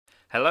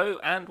Hello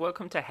and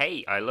welcome to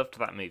Hey, I Loved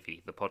That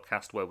Movie, the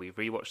podcast where we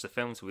rewatch the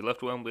films we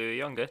loved when we were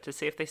younger to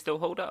see if they still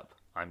hold up.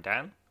 I'm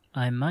Dan.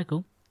 I'm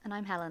Michael. And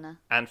I'm Helena.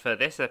 And for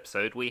this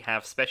episode we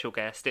have special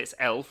guest, it's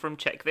Elle from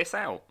Check This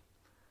Out.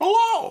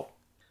 Hello!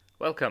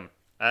 Welcome.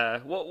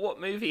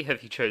 What movie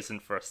have you chosen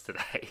for us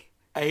today?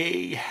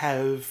 I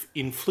have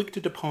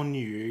inflicted upon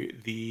you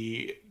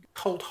the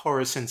cult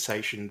horror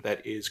sensation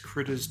that is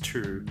Critters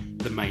 2,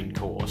 the main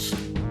course.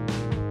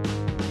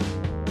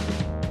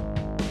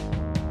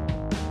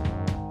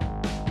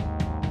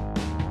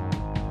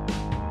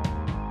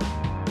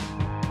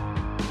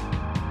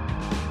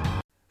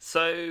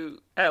 So,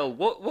 Elle,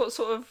 what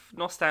sort of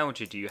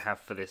nostalgia do you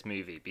have for this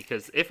movie?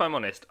 Because, if I'm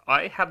honest,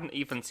 I hadn't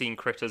even seen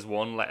Critters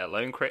 1, let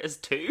alone Critters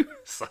 2,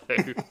 so...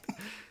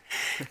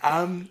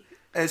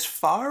 As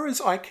far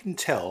as I can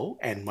tell,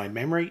 and my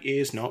memory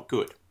is not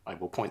good, I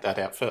will point that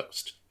out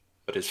first,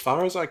 but as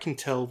far as I can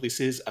tell, this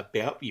is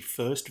about the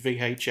first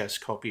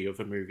VHS copy of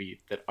a movie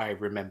that I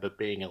remember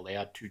being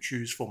allowed to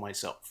choose for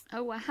myself.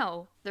 Oh,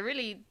 wow. They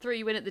really threw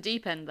you in at the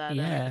deep end there.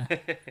 Yeah.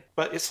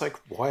 But it's like,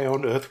 why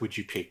on earth would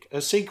you pick a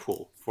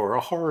sequel for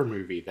a horror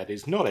movie that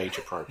is not age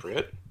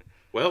appropriate?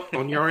 Well,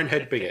 on your own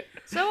head be it.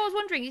 So I was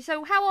wondering,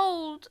 so how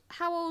old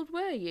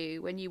were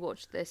you when you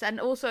watched this?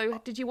 And also,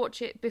 did you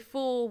watch it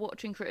before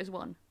watching Critters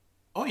 1?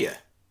 Oh yeah.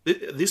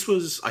 This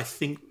was, I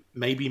think,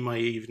 maybe my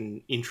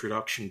even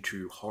introduction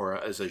to horror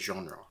as a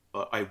genre.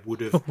 But I would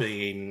have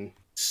been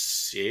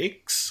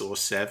 6 or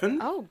 7.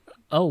 Oh.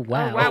 Oh,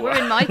 wow. Oh, wow, we're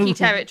in Mikey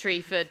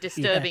territory for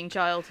disturbing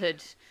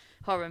childhood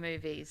horror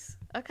movies.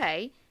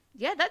 Okay.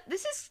 Yeah,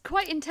 this is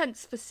quite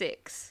intense for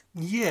 6.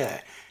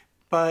 Yeah,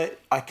 but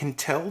I can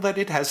tell that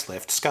it has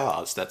left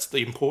scars. That's the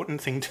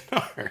important thing to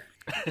know.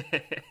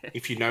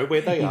 If you know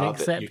where they are,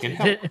 that you can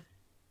help.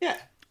 Yeah.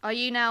 Are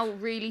you now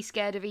really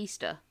scared of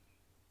Easter?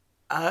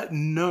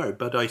 No,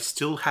 but I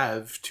still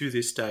have, to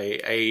this day,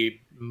 a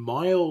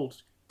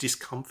mild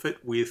discomfort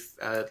with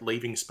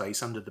leaving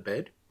space under the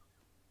bed.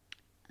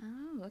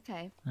 Oh,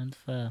 okay. And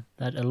for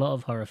that, a lot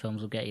of horror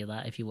films will get you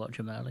that if you watch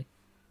them early.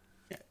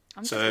 Yeah.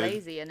 I'm just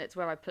lazy and it's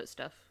where I put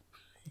stuff.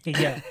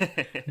 Yeah.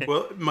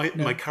 Well,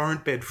 my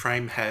current bed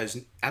frame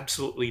has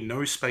absolutely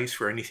no space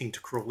for anything to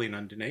crawl in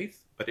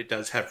underneath, but it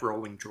does have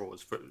rolling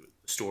drawers for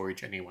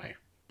storage anyway.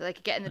 But they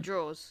could get in the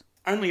drawers.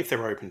 Only if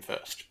they're open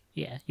first.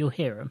 Yeah, you'll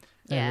hear them.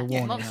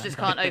 Yeah, monsters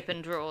can't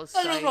open drawers,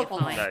 so you're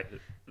fine. No,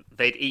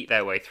 they'd eat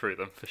their way through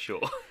them, for sure.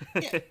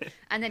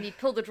 And then you'd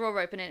pull the drawer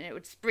open and it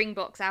would spring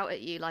box out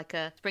at you like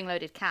a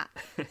spring-loaded cat.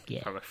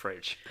 Yeah. From a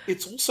fridge.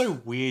 It's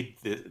also weird,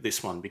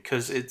 this one,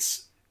 because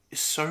it's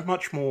so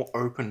much more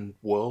open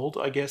world,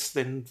 I guess,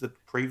 than the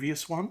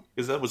previous one,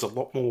 because that was a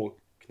lot more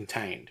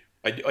contained.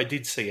 I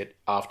did see it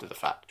after the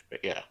fact, but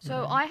yeah.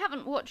 So I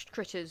haven't watched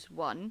Critters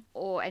 1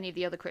 or any of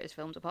the other Critters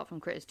films apart from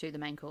Critters 2, the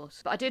main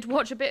course. But I did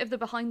watch a bit of the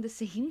behind the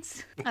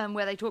scenes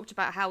where they talked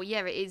about how,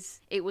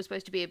 it was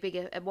supposed to be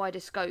a wider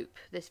scope,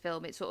 this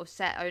film. It's sort of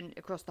set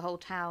across the whole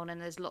town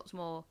and there's lots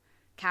more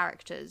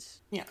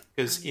characters. Yeah,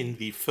 because in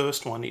the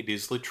first one, it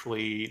is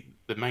literally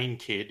the main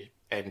kid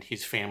and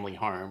his family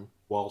home,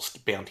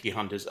 whilst bounty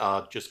hunters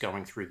are just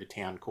going through the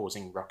town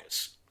causing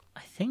ruckus.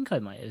 I think I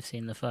might have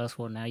seen the first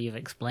one now you've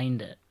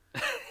explained it.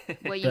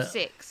 Were you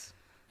 6?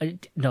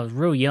 No, I was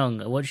real young.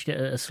 I watched it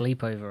at a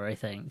sleepover, I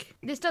think.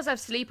 This does have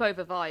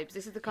sleepover vibes.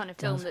 This is the kind of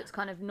film that's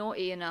kind of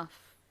naughty enough,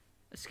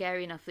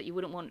 scary enough that you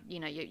wouldn't want,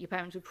 your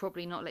parents would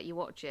probably not let you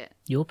watch it.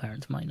 Your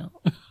parents might not.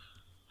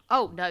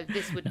 Oh, no,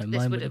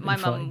 my mum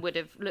fine. would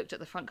have looked at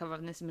the front cover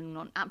of this and been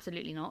gone,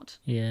 absolutely not.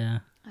 Yeah.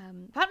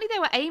 Apparently they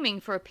were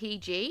aiming for a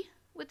PG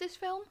with this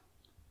film.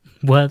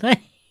 Were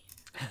they?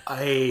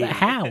 But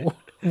how?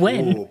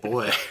 When? Oh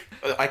boy.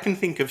 I can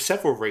think of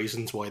several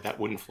reasons why that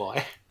wouldn't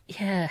fly.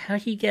 Yeah, how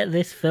do you get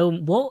this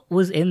film? What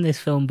was in this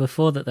film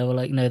before that they were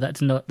like, no,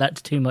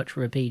 that's too much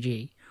for a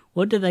PG?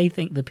 What do they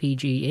think the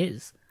PG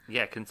is?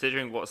 Yeah,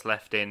 considering what's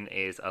left in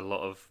is a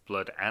lot of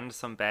blood and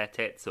some bare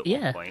tits at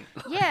one point.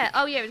 Yeah,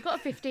 it's got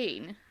a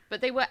 15.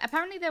 But they were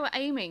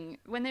aiming,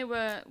 when they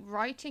were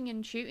writing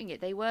and shooting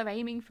it, they were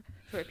aiming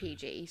for a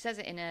PG. He says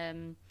it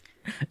in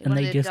one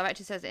of the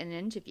directors says it in an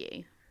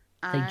interview.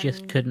 They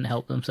just couldn't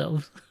help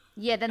themselves.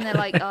 Yeah, then they're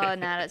like, oh,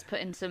 now let's put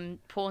in some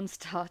porn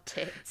star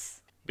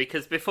tits.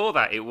 Because before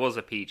that, it was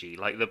a PG.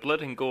 Like, the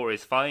blood and gore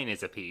is fine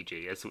as a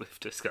PG, as we've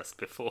discussed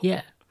before.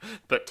 Yeah.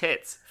 But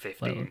tits,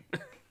 15.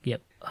 Well,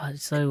 yep. Oh,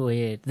 it's so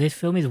weird. This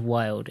film is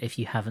wild if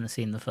you haven't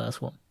seen the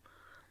first one.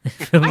 I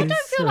don't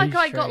feel like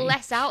I got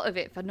less out of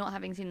it for not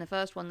having seen the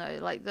first one, though.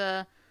 Like,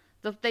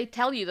 they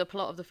tell you the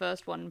plot of the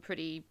first one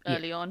pretty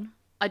early on.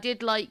 I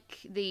did like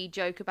the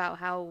joke about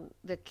how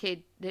the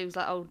kid who was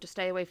like, oh, to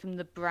stay away from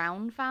the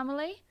Brown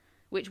family,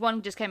 which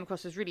one just came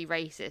across as really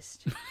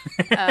racist.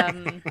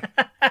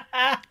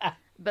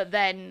 But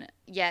then,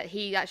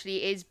 he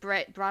actually is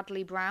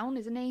Bradley Brown,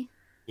 isn't he?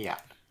 Yeah.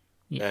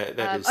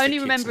 I only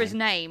remember his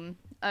name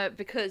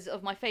because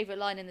of my favourite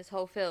line in this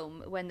whole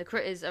film when the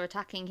critters are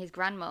attacking his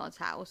grandma's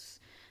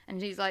house.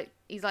 And he's like,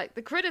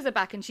 the critters are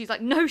back, and she's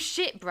like, no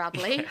shit,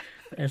 Bradley.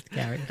 That's the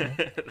character.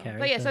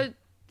 But yeah, so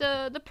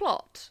the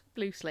plot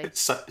loosely?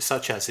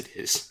 Such as it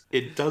is.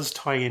 It does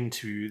tie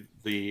into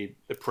the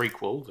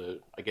prequel,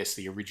 I guess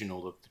the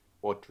original of the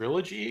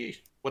quadrilogy,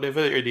 whatever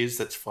it is.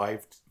 That's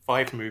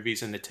five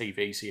movies in the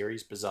TV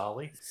series,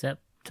 bizarrely.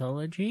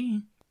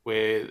 Septology?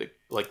 Where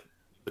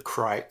the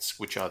Krites,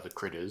 which are the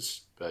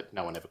critters, but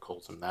no one ever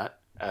calls them that,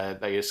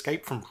 they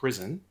escape from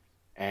prison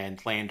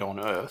and land on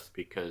Earth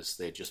because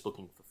they're just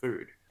looking for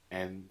food.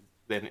 And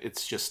then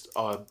it's just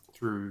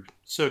through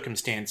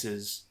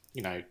circumstances,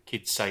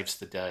 kid saves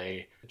the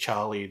day.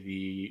 Charlie,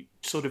 the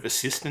sort of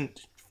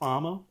assistant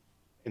farmer,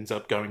 ends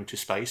up going to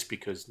space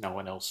because no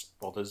one else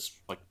bothers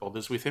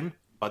with him.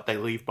 But they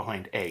leave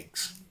behind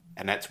eggs.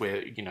 And that's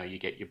where, you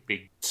get your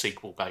big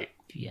sequel bait.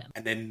 Yeah.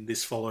 And then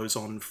this follows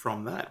on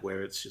from that,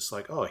 where it's just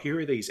like, oh, here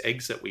are these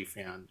eggs that we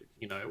found.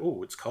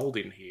 Oh, it's cold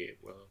in here.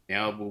 Well,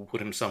 now we'll put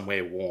them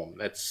somewhere warm.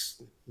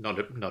 That's not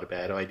a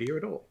bad idea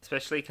at all.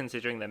 Especially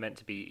considering they're meant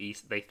to be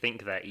they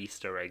think they're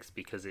Easter eggs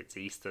because it's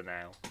Easter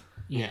now.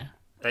 Yeah.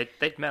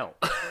 They'd melt.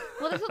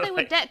 Well, they thought they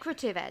were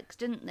decorative eggs,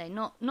 didn't they?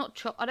 Not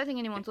I don't think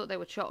anyone thought they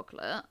were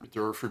chocolate.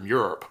 They're from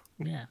Europe.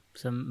 Yeah.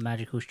 Some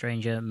magical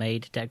stranger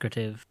made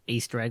decorative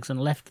Easter eggs and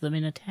left them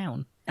in a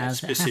town.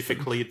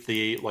 Specifically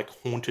the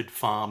haunted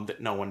farm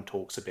that no one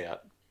talks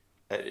about.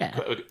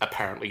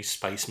 Apparently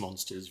space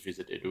monsters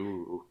visited.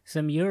 Ooh.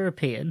 Some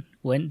European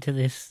went to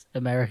this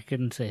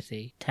American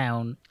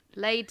town,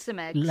 laid some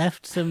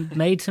eggs,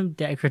 made some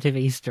decorative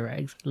Easter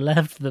eggs,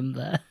 left them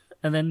there,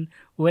 and then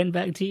went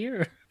back to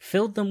Europe.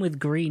 Filled them with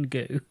green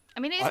goo. I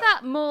mean, is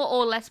that more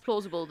or less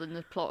plausible than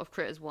the plot of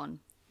Critters 1?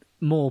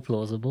 More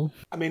plausible.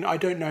 I mean, I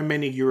don't know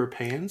many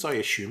Europeans. I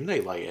assume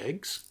they lay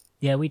eggs.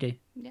 Yeah, we do.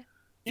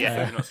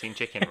 Yeah, I've not seen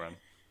Chicken Run.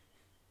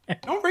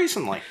 Not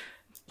recently.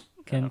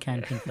 Can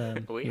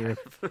confirm.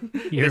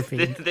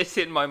 European. This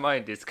in my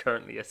mind is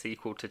currently a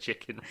sequel to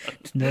Chicken Run.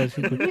 No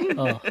sequel.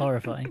 Oh,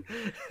 horrifying.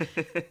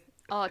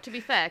 Oh, to be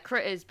fair,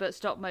 Critters but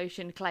stop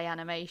motion clay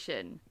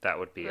animation. That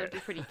would be Would be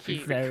pretty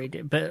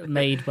cute. But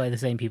made by the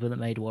same people that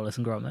made Wallace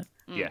and Gromit.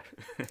 Yeah.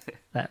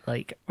 That'd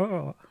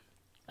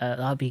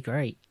be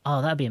great.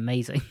 Oh, that'd be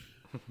amazing.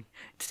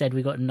 Instead,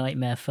 we got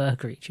nightmare fur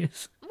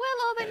creatures. Well,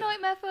 are they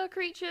nightmare fur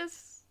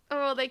creatures? Or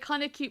are they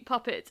kind of cute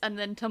puppets and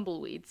then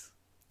tumbleweeds?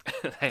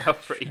 They are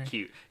pretty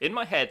cute. In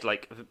my head,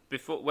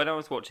 before when I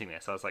was watching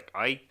this, I was like,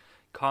 I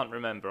can't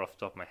remember off the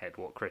top of my head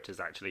what critters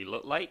actually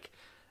look like.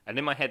 And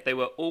in my head, they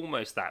were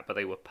almost that, but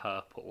they were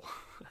purple.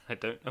 I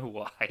don't know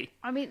why.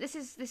 I mean, this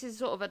is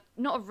sort of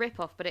not a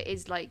rip-off, but it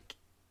is like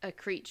a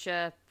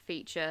creature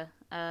feature,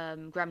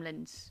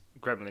 Gremlin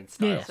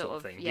style sort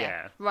of thing.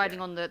 Yeah.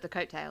 Riding on the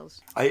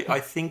coattails. I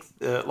think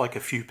a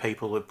few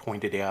people have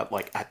pointed out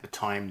at the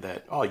time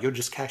that, oh, you're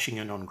just cashing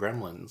in on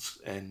Gremlins,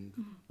 and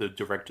the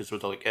directors were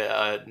like,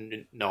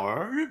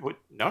 no,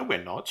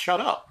 we're not. Shut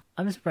up.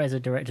 I'm surprised the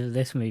directors of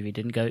this movie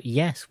didn't go,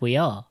 yes, we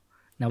are.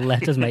 Now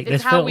let us make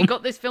this film. This is how we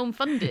got this film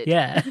funded.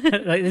 Yeah,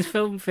 this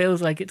film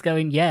feels like it's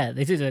going, yeah,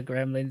 this is a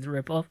Gremlins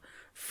ripoff.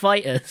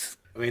 Fight us.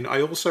 I mean,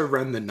 I also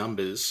ran the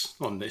numbers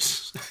on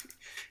this.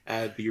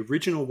 The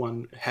original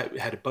one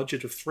had a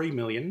budget of $3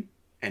 million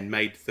and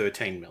made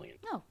 $13 million.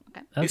 Oh,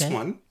 okay. This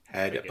one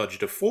had a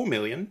budget of $4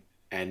 million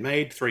and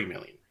made $3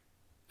 million.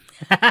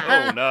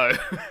 Oh no!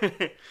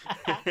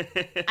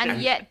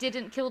 And yet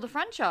didn't kill the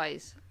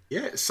franchise.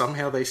 Yeah,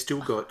 somehow they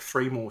still got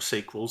 3 more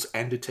sequels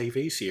and a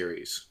TV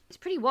series. It's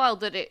pretty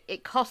wild that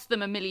it cost them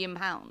 £1 million,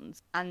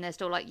 and they're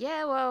still like,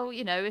 yeah, well,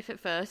 if at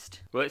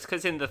first. Well, it's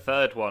because in the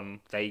third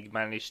one, they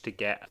managed to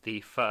get the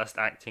first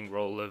acting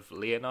role of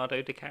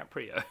Leonardo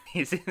DiCaprio.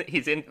 He's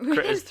in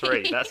Critters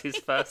 3. That's his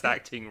first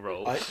acting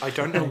role. I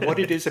don't know what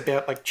it is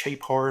about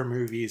cheap horror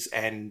movies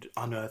and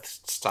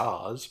unearthed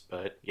stars,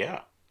 but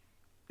yeah.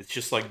 It's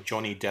just like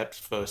Johnny Depp's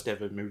first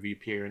ever movie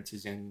appearance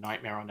is in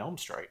Nightmare on Elm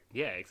Street.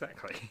 Yeah,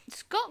 exactly.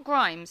 Scott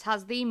Grimes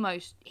has the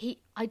most...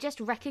 I just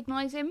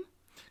recognise him.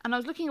 And I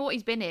was looking at what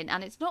he's been in,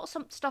 and it's not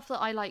some stuff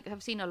that I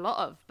have seen a lot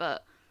of,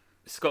 but...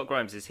 Scott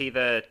Grimes, is he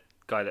the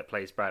guy that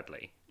plays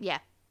Bradley? Yeah.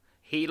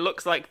 He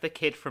looks like the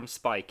kid from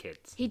Spy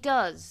Kids. He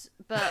does,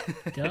 but...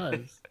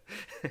 does.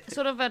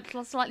 Sort of a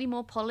slightly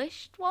more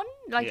polished one.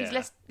 He's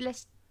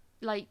less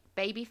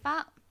baby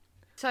fat.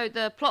 So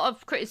the plot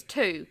of Critters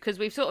 2, because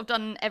we've sort of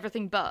done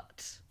everything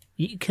but...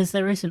 Because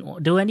there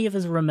isn't... Do any of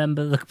us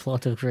remember the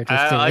plot of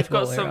Critters 2? I've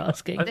got some...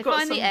 Asking? They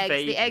find the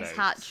eggs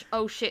hatch.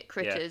 Oh shit,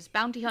 critters.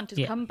 Yeah. Bounty hunters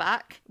come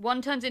back.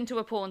 One turns into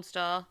a porn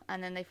star,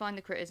 and then they find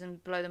the critters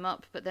and blow them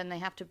up, but then they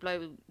have to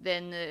blow...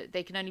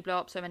 they can only blow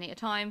up so many at a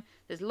time.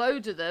 There's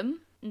loads of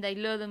them, and they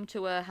lure them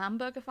to a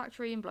hamburger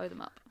factory and blow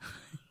them up.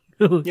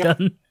 Ooh,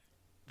 done.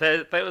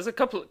 There was a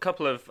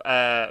couple of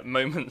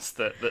moments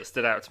that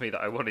stood out to me that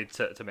I wanted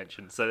to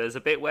mention. So there's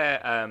a bit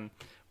where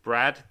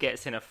Brad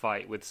gets in a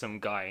fight with some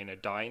guy in a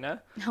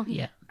diner. Oh,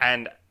 yeah.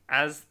 And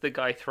as the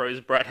guy throws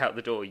Brad out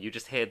the door, you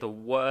just hear the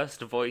worst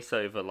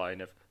voiceover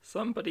line of,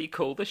 somebody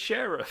call the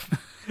sheriff.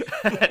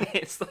 And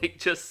it's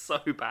just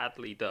so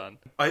badly done.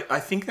 I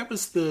think that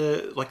was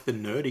the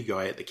nerdy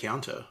guy at the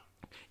counter.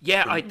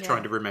 Yeah,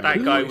 trying to remember.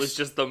 That guy was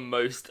just the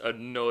most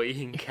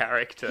annoying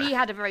character. He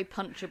had a very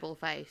punchable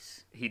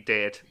face. He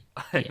did.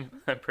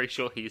 I'm pretty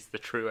sure he's the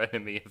true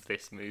enemy of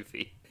this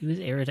movie. He was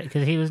irritating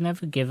because he was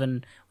never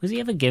given. Was he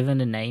ever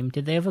given a name?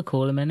 Did they ever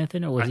call him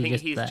anything, or was he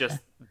just he's there? just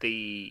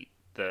the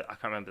I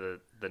can't remember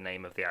the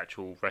name of the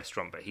actual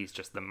restaurant, but he's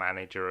just the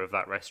manager of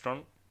that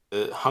restaurant.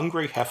 The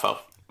Hungry Heifer.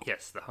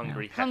 Yes, the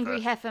Hungry Heifer.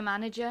 Hungry Heifer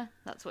manager.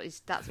 That's what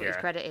he's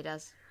credited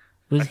as.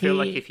 Was I feel he,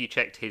 like if you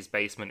checked his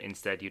basement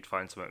instead, you'd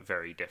find something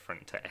very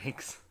different to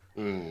eggs.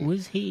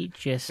 Was he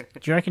just...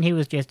 Do you reckon he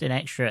was just an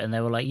extra and they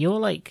were like, you're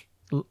like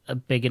a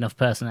big enough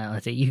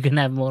personality, you can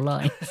have more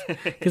lines?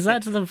 Because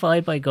that's the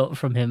vibe I got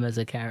from him as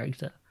a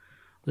character.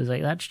 Was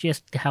like, that's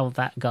just how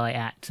that guy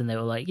acts, and they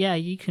were like, yeah,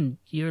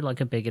 you're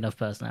like a big enough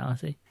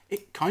personality.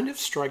 It kind of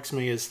strikes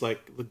me as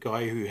like the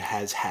guy who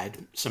has had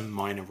some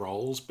minor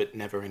roles but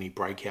never any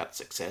breakout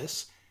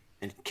success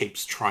and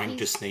keeps trying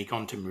to sneak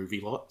onto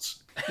movie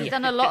lots. He's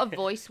done a lot of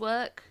voice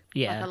work.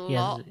 Yeah, like he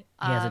lot.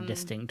 Has a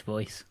distinct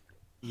voice.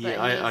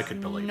 Yeah, I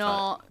could believe that.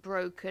 Not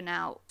broken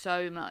out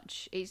so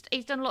much. He's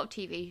done a lot of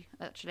TV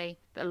actually,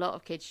 but a lot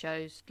of kids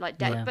shows but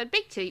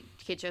big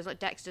kids shows like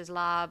Dexter's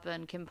Lab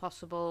and Kim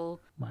Possible.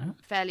 Wow.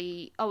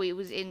 He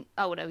was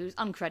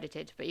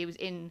uncredited, but he was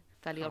in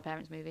Fairly Odd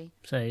Parents movie.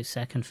 So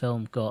second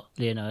film got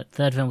Leonardo,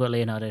 third film got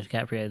Leonardo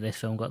DiCaprio, this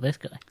film got this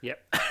guy.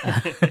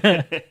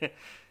 Yep.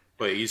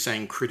 Wait, are you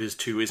saying Critters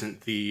 2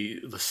 isn't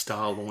the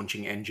star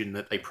launching engine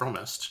that they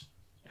promised?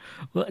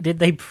 Well, did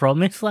they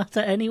promise that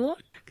to anyone?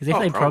 Because if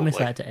they promised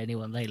probably. that to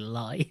anyone, they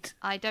lied.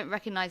 I don't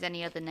recognise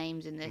any other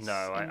names in this. No,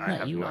 I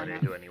have no idea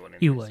who anyone in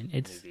You this won't.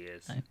 movie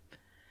is. No.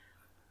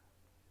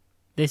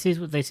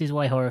 This is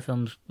why horror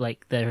films,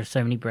 like, there are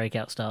so many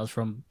breakout stars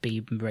from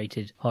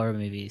B-rated horror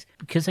movies,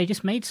 because they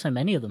just made so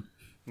many of them.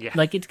 Yeah.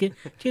 Like, it's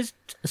just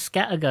a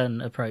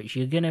scattergun approach.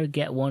 You're going to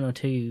get one or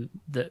two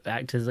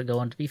actors that go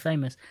on to be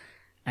famous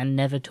and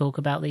never talk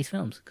about these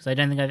films. Because I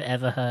don't think I've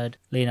ever heard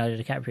Leonardo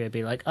DiCaprio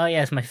be like, oh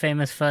yes, my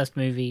famous first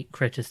movie,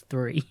 Critters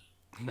 3.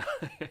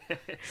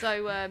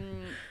 So,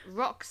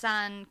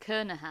 Roxanne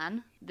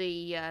Kernahan,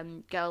 the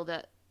girl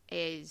that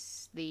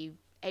is the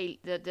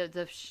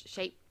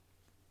shape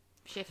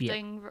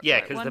shifting.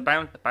 Yeah, because the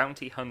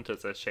bounty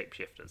hunters are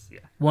shapeshifters. Yeah.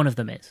 One of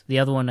them is. The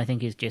other one, I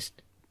think, is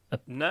just.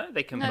 No,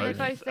 they can No,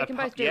 both. they can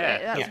both do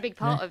it. That's a big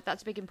part of.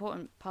 That's a big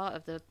important part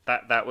of the.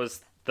 That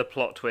was the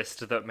plot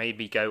twist that made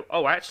me go,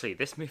 oh, actually,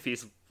 this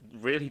movie's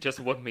really just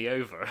won me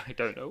over. I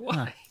don't know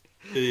why.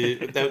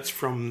 That's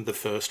from the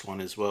first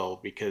one as well,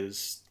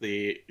 because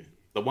the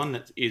one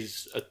that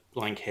is a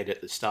blank head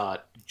at the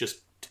start just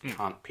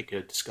can't pick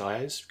a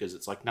disguise because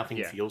it's like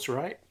nothing feels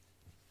right.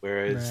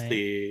 Whereas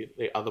the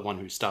other one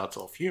who starts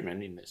off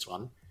human in this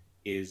one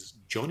is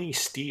Johnny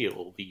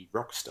Steele, the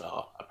rock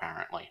star,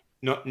 apparently.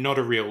 Not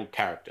a real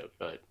character,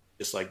 but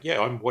just like, yeah,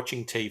 I'm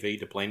watching TV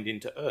to blend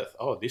into Earth.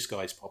 Oh, this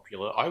guy's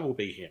popular. I will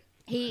be him.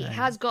 He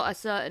has got a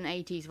certain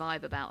 80s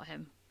vibe about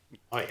him.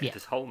 Oh, yeah.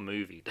 This whole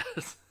movie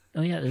does.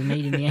 Oh yeah, it was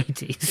made in the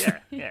 80s.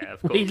 Yeah,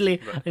 of course. Weirdly,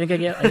 I think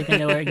I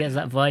know where it gets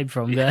that vibe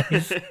from,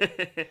 guys.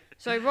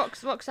 So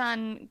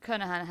Roxanne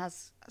Kernahan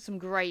has some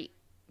great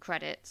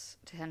credits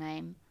to her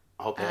name.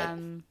 I'll bet.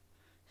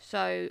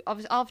 So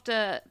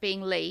after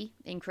being Lee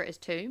in Critters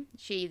 2,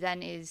 she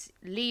then is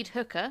lead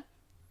hooker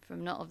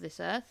from Not of This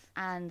Earth,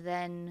 and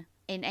then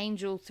in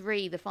Angel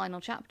 3, the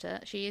final chapter,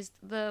 she is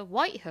the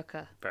white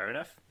hooker. Fair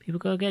enough. People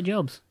gotta get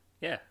jobs.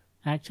 Yeah.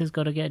 Actors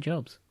gotta get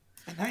jobs.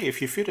 And hey,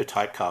 if you fit a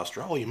typecast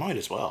role, you might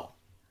as well.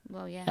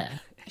 Well, yeah.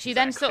 She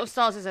then sort of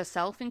stars as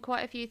herself in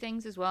quite a few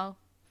things as well.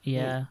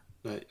 Yeah.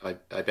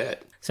 I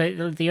bet.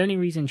 So the only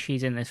reason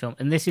she's in this film,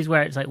 and this is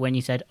where it's like when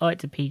you said, "Oh,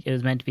 it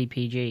was meant to be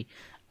PG."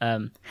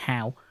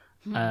 How?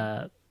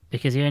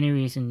 Because the only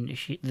reason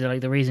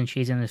the reason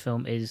she's in this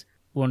film is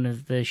one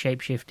of the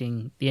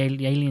shape-shifting, the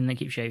alien that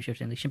keeps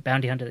shape-shifting, the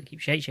bounty hunter that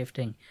keeps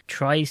shape-shifting,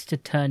 tries to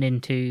turn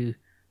into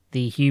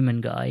the human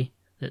guy,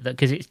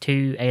 because it's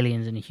two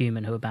aliens and a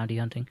human who are bounty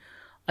hunting.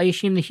 I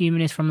assume the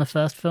human is from the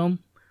first film.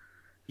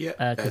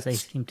 Yeah, because they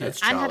seem to.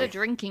 And had a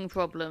drinking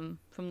problem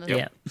from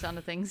the sound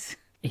of things.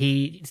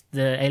 The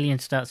alien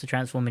starts to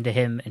transform into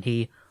him, and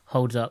he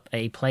holds up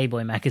a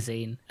Playboy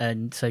magazine,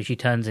 and so she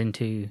turns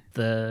into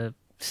the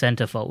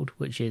centerfold,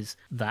 which is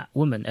that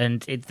woman.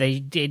 And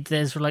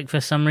there's like, for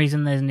some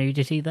reason, there's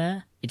nudity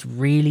there. It's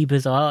really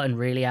bizarre and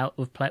really out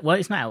of place. Well,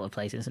 it's not out of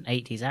place. It's an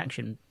 80s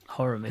action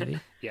horror movie.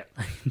 Yeah.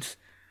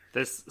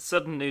 There's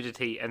sudden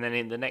nudity, and then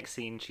in the next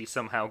scene, she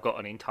somehow got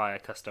an entire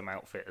custom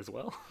outfit as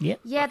well. Yeah.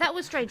 Yeah, that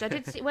was strange. I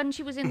did see when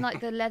she was in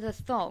like the leather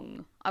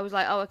thong. I was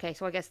like, oh, okay,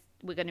 so I guess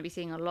we're going to be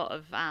seeing a lot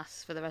of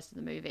ass for the rest of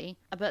the movie.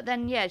 But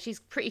then, yeah,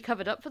 she's pretty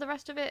covered up for the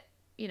rest of it,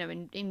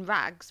 in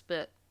rags.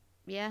 But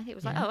yeah, it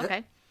was like, oh,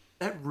 okay.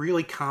 That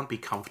really can't be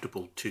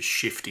comfortable to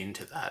shift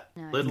into that,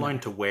 let alone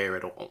to wear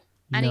it all.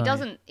 And he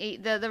doesn't.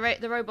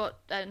 The robot,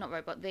 not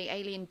robot. The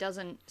alien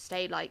doesn't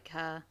stay like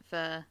her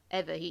forever.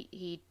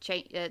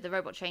 The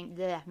robot change.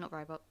 Not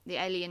robot. The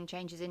alien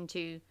changes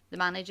into the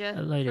manager.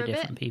 A load of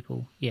different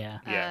people. Yeah.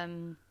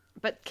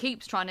 but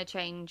keeps trying to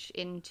change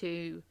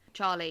into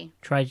Charlie.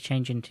 Tried to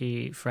change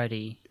into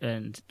Freddy,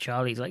 and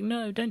Charlie's like,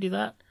 no, don't do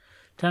that.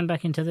 Turn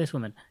back into this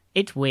woman.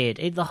 It's weird.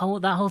 That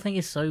whole thing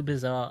is so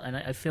bizarre, and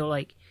I feel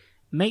like it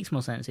makes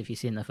more sense if you've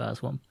seen the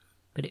first one,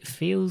 but it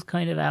feels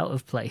kind of out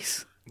of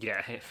place.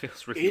 Yeah, it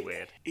feels really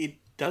weird. It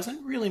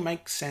doesn't really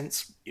make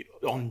sense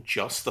on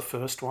just the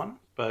first one,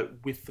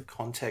 but with the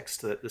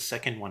context that the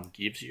second one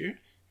gives you,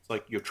 it's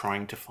like you're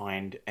trying to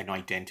find an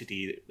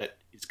identity that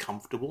is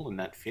comfortable and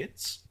that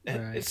fits.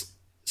 Right. It's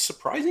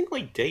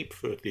surprisingly deep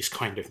for this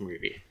kind of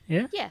movie.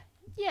 Yeah?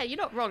 Yeah, you're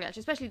not wrong, actually,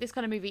 especially this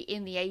kind of movie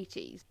in the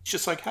 80s. It's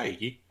just like, hey,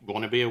 you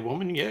want to be a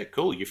woman? Yeah,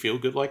 cool. You feel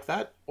good like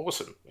that?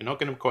 Awesome. We're not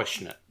going to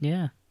question it.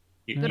 Yeah.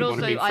 But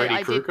also,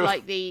 I did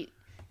like the...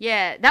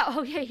 Yeah, that...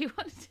 Oh, yeah, he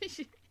wants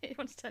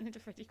to turn into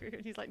Freddy Krueger,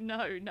 and he's like, no.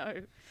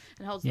 And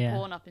holds the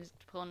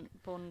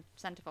porn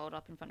centerfold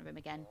up in front of him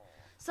again.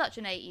 Such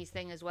an 80s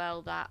thing as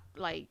well, that,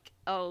 like,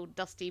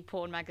 dusty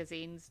porn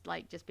magazines,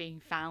 like, just being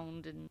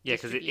found and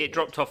because it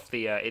dropped off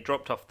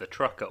the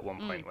truck at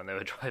one point when they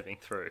were driving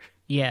through.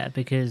 Yeah,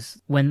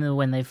 because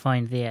when they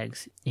find the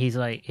eggs, he's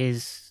like,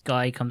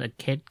 a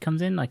kid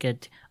comes in, like I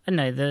don't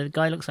know, the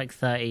guy looks like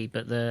 30,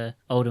 but the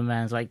older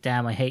man's like,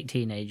 damn, I hate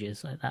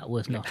teenagers. Like, that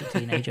was not a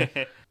teenager.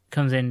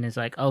 Comes in and is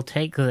like, I'll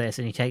take this,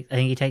 and I think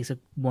he takes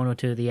one or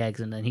two of the eggs,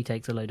 and then he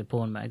takes a load of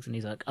porn mags, and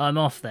he's like, I'm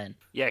off then.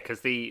 Yeah,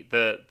 because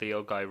the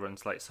old guy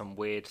runs like some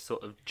weird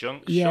sort of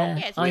junk shop.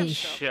 Yeah,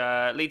 Which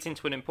leads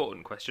into an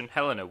important question.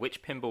 Helena,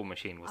 which pinball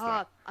machine was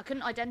that? I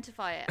couldn't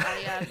identify it.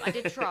 I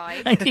did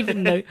try. I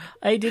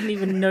didn't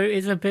even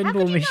notice a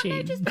pinball machine.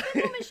 How could you not notice the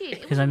pinball machine?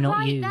 Because I'm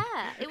not you. There.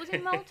 It was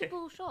in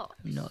multiple shots.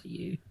 Not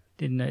you.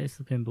 Didn't notice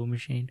the pinball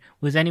machine.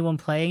 Was anyone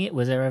playing it?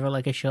 Was there ever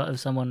like a shot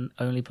of someone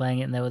only playing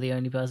it and they were the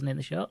only person in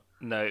the shot?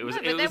 No, it was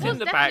in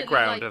the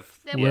background of...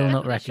 There will were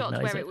not shots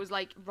recognise where it. it was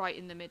like right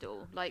in the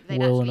middle. Like they'd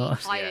Will actually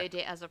not. hired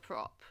it as a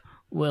prop.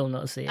 Will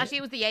not see it. Actually,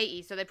 it was the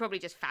 80s, so they probably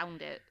just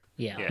found it.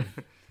 Yeah.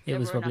 It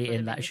was probably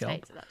in that shop.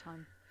 At that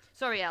time.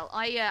 Sorry, Elle.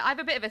 I have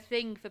a bit of a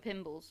thing for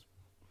pinballs.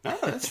 No,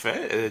 that's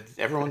fair.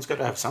 Everyone's got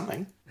to have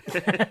something.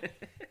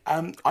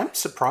 I'm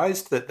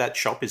surprised that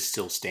shop is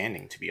still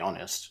standing, to be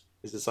honest.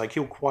 Because it's like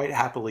he'll quite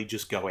happily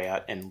just go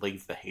out and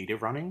leave the heater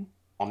running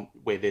on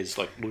where there's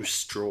like loose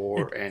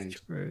straw and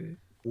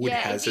wood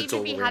hazards all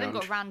around. Even if he hadn't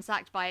got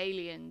ransacked by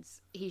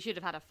aliens, he should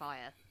have had a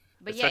fire.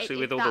 But especially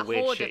with all the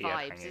weird shit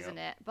vibes, isn't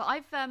it? But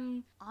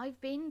I've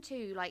been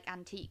to like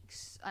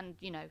antiques and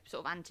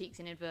sort of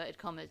antiques in inverted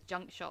commas,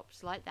 junk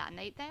shops like that, and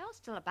they are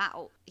still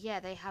about. Yeah,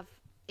 they have.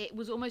 It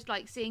was almost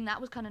like seeing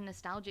that was kind of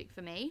nostalgic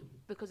for me,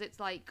 because it's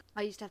like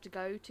I used to have to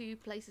go to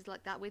places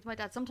like that with my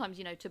dad sometimes,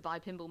 to buy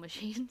pinball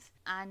machines,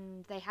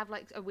 and they have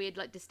like a weird,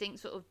 like distinct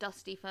sort of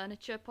dusty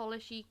furniture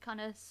polishy kind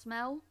of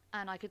smell,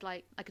 and I could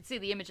see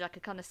the image, I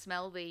could kind of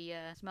smell the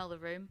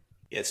room.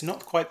 Yeah, it's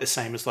not quite the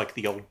same as like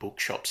the old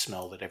bookshop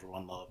smell that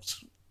everyone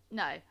loves.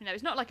 No,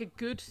 it's not like a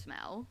good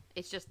smell,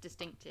 it's just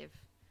distinctive.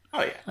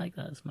 Oh yeah, I like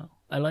that smell.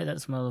 I like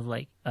that smell of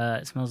like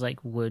it smells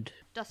like wood,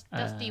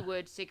 dusty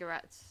wood,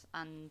 cigarettes,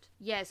 and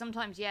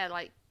sometimes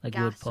like wood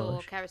gas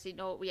polish. or kerosene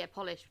or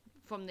polish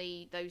from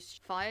those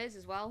fires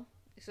as well.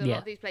 So a lot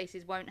of these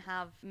places won't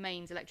have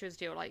mains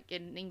electricity, or like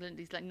in England,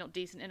 there's like not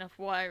decent enough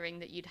wiring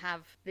that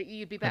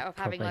you'd be better off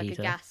having like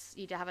heater. a gas.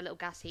 You'd have a little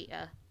gas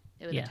heater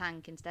with a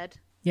tank instead.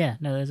 Yeah,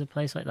 no, there's a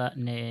place like that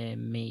near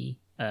me.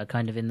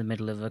 Kind of in the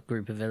middle of a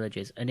group of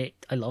villages, and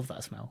I love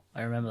that smell.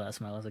 I remember that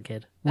smell as a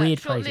kid.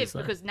 Weird places, though.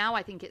 Because now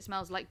I think it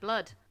smells like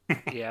blood.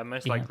 Yeah,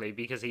 most likely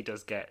because he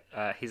does get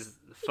his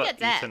foot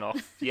eaten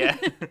off. Yeah,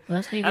 well,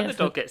 that's how you and get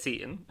the dog gets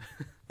eaten.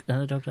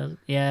 The dog does.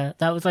 Yeah,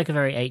 that was like a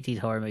very 80s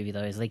horror movie,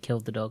 though, is they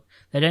killed the dog.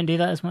 They don't do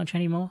that as much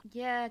anymore.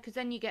 Yeah, because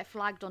then you get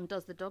flagged on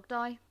Does the Dog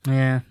Die?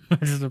 Yeah,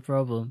 this is the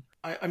problem.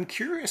 I'm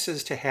curious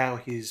as to how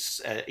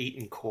his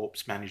eaten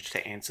corpse managed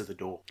to answer the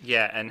door.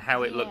 Yeah, and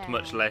how it looked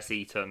much less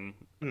eaten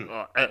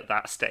at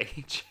that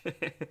stage.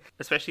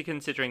 Especially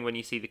considering when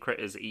you see the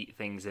critters eat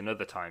things in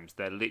other times,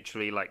 they're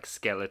literally like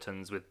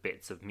skeletons with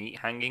bits of meat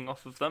hanging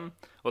off of them.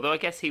 Although I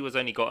guess he was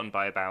only gotten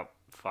by about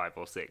 5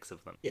 or 6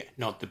 of them. Yeah,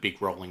 not the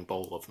big rolling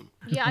bowl of them.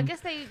 Yeah, I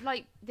guess they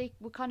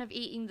were kind of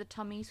eating the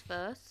tummies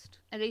first.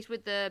 At least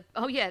with the...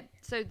 Oh yeah,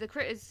 so the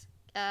critters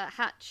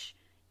hatch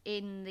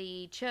in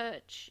the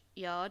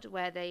churchyard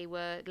where they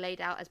were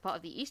laid out as part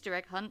of the Easter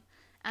egg hunt,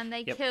 and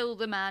they kill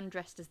the man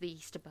dressed as the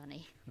Easter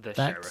Bunny. The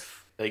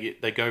sheriff.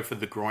 They go for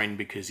the groin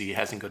because he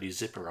hasn't got his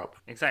zipper up.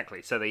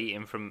 Exactly, so they eat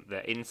him from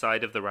the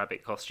inside of the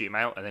rabbit costume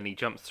out, and then he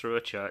jumps through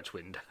a church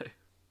window.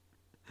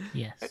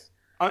 Yes.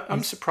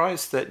 I'm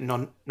surprised that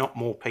not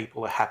more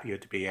people are happier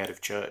to be out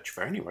of church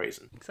for any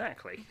reason.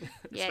 Exactly.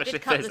 Yeah, especially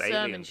just cut if the there's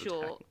sermon aliens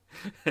short.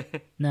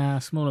 Nah,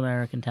 small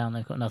American town,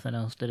 they've got nothing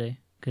else to do.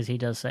 Because he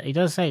does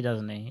say,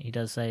 doesn't he? He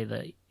does say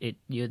that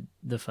you're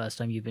the first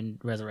time you've been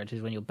resurrected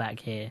is when you're back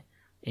here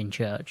in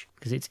church.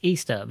 Because it's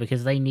Easter,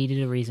 because they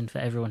needed a reason for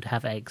everyone to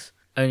have eggs.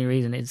 Only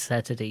reason it's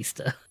set at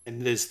Easter.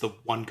 And there's the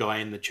one guy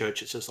in the church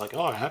that's just like,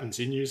 I haven't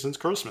seen you since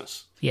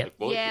Christmas. Yep. Like,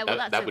 well, yeah, well,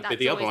 that's that would be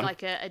the other always one.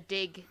 like a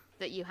dig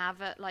that you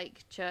have at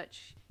like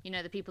church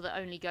the people that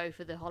only go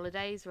for the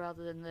holidays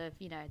rather than the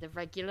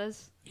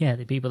regulars. Yeah,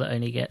 the people that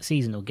only get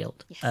seasonal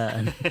guilt, Yes.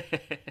 and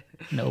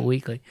not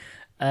weekly.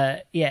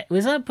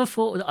 Was that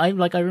before? I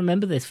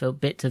remember bits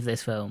of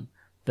this film,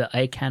 but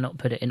I cannot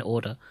put it in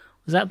order.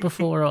 Was that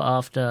before or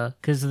after?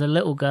 Because there's a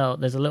little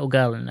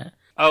girl in it.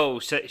 Oh,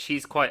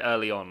 she's quite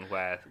early on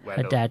where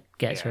Her dad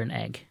gets her an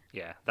egg.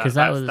 Yeah,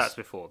 that's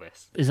before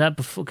this. Is that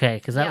before? Okay,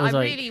 because that was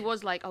I really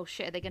was like, oh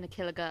shit, are they going to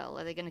kill a girl?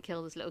 Are they going to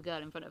kill this little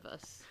girl in front of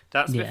us?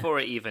 That's before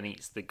it even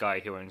eats the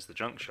guy who owns the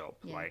junk shop.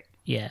 Yeah.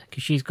 Yeah,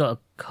 because she's got a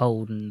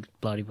cold and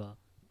bloody bar.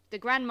 The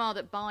grandma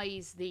that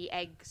buys the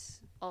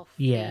eggs off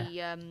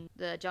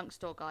the junk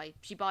store guy,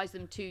 she buys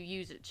them to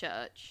use at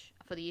church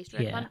for the Easter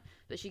egg hunt,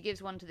 but she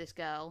gives one to this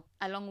girl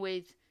along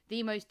with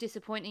the most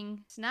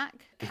disappointing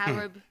snack,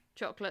 carob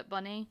chocolate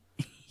bunny.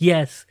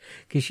 Yes,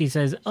 because she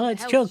says, "Oh,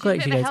 it's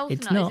chocolate." She's She a bit of a goes, health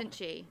 "It's nut, not." isn't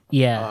she?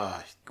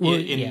 Yeah,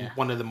 in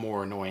one of the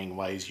more annoying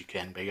ways you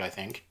can be, I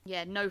think.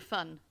 Yeah, no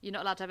fun. You're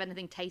not allowed to have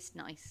anything taste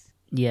nice.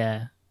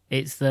 Yeah,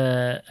 it's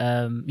the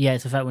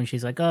it's the fact when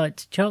she's like, "Oh,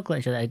 it's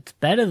chocolate." She's like, "It's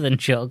better than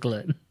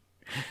chocolate.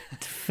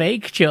 It's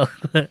fake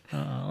chocolate."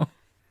 Oh.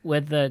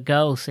 With the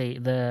girl,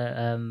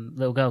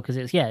 little girl, because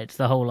it's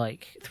the whole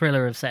like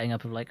thriller of setting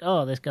up of like,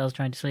 oh, this girl's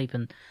trying to sleep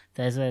and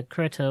there's a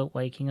critter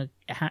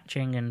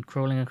hatching and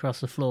crawling across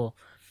the floor,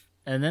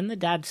 and then the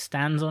dad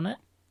stands on it,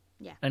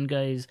 and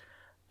goes,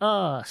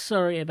 "Oh,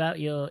 sorry about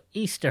your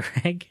Easter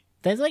egg."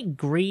 There's like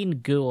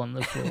green goo on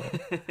the floor,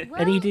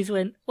 and he just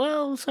went,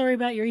 "Well, sorry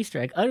about your Easter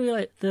egg." I'd be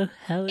like, "The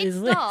hell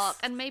is this?" It's dark,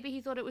 and maybe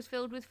he thought it was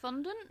filled with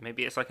fondant.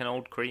 Maybe it's like an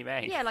old cream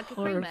egg. Yeah, like a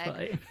cream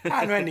egg.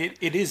 I mean,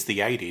 it is the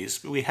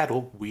 80s, but we had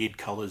all weird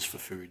colours for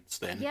foods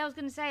then. Yeah, I was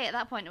going to say at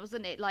that point,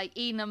 wasn't it like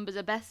E numbers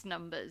are best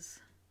numbers?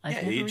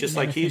 You're just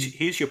like,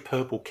 here's your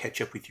purple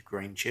ketchup with your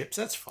green chips.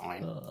 That's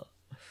fine.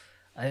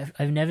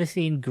 I've never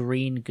seen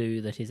green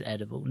goo that is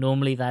edible.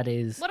 Normally that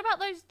is... What about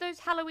those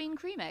Halloween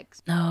cream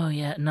eggs? Oh,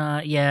 yeah,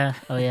 no, yeah.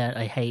 Oh, yeah,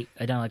 I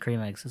don't like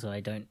cream eggs, so I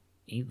don't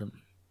eat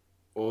them.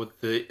 Or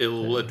the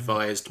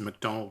ill-advised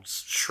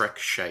McDonald's Shrek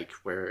shake,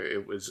 where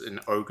it was an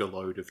ogre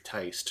load of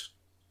taste.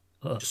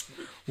 Just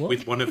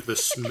with one of the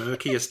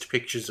smirkiest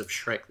pictures of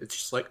Shrek. It's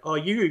just like, oh,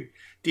 you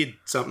did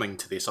something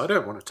to this. I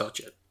don't want to touch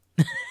it.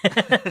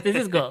 This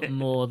has got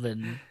more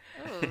than...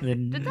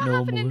 Did that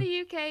happen in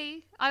the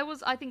UK?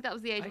 I think that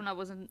was the age when I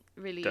wasn't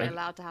really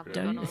allowed to have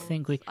McDonald's. I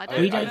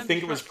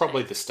think it was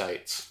probably the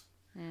States.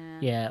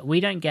 Yeah, we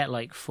don't get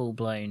like full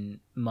blown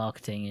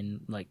marketing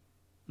in like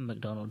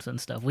McDonald's and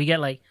stuff. We get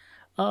like,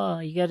 oh,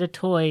 you get a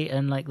toy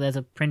and like there's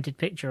a printed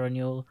picture on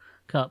your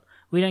cup.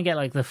 We don't get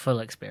like the full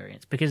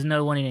experience because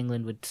no one in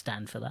England would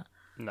stand for that.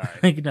 No.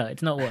 Like, no,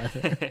 it's not worth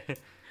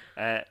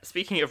it.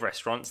 Speaking of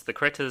restaurants, the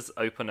Critters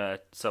open a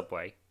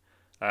Subway.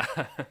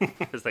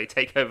 Because they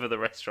take over the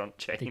restaurant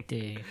chain. They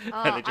do.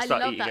 Oh, and they just I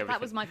start love eating that. everything.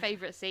 That was my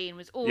favourite scene.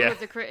 Was all of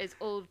the critters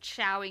all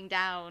chowing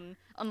down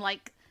on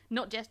like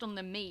not just on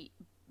the meat,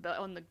 but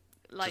on the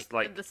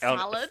the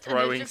salad,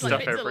 throwing and there's just stuff like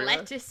bits everywhere. of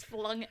lettuce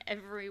flung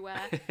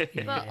everywhere.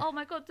 But oh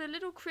my god, the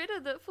little critter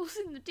that falls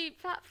in the deep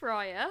fat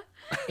fryer.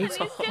 It's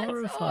it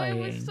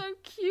horrifying. was so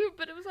cute,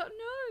 but it was like,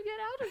 no, get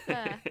out of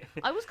there.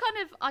 I was kind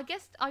of,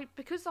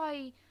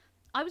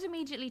 I was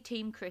immediately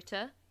team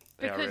critter.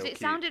 Because it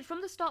sounded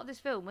from the start of this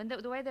film, when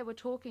the way they were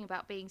talking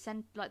about being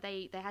sent, like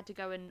they had to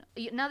go and.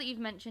 Now that you've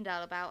mentioned,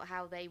 Al, about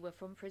how they were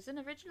from prison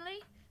originally,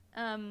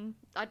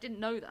 I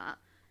didn't know that.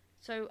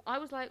 So I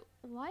was like,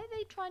 why are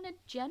they trying to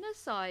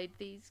genocide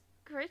these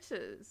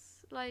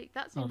critters? Like,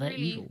 that's really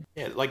evil.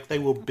 Yeah, like they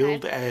were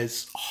billed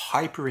as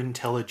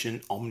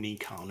hyper-intelligent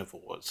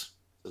omni-carnivores.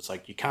 It's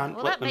like you can't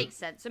Well, let that them... makes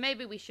sense. So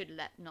maybe we should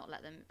not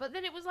let them. But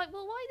then it was like,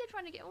 well, why are they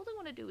trying to get? All they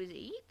want to do is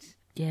eat.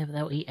 Yeah, but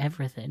they'll eat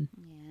everything.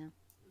 Yeah.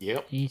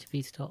 Yep. They need to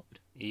be stopped.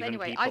 But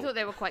anyway, I thought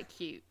they were quite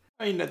cute.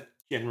 I mean, a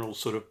general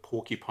sort of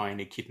porcupine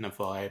echidna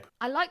vibe.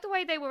 I like the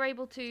way they were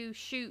able to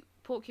shoot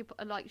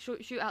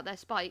shoot out their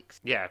spikes.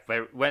 Yeah,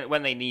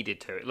 when they needed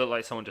to, it looked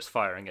like someone just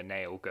firing a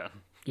nail gun.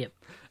 Yep.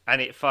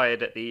 And it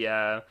fired at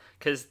the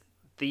because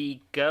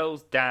the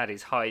girl's dad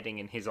is hiding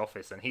in his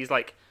office, and he's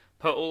like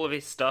put all of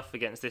his stuff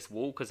against this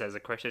wall because there's a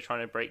critter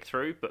trying to break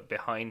through, but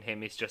behind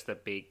him is just a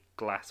big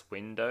glass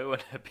window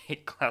and a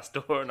big glass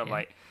door, and I'm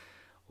like,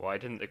 why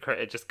didn't the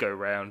critter just go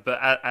round? But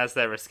as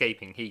they're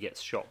escaping, he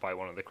gets shot by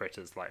one of the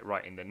critters, like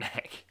right in the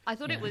neck. I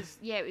thought it was,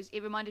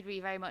 it reminded me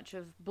very much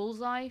of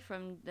Bullseye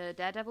from the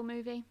Daredevil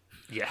movie.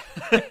 Yeah.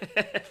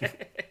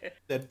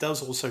 That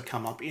does also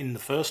come up in the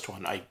first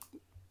one. I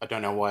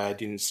don't know why I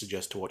didn't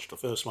suggest to watch the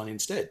first one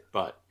instead,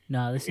 but...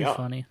 No, this is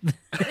funny.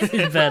 This is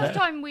the first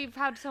time we've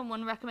had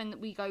someone recommend that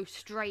we go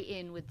straight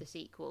in with the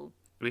sequel.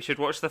 We should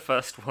watch the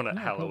first one at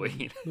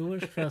Halloween. We'll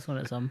watch the first one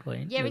at some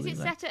point. Yeah, is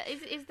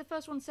the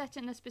first one set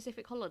in a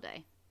specific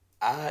holiday?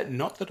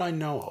 Not that I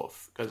know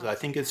of, because I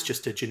think it's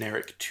just a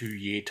generic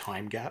 2-year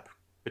time gap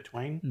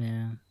between.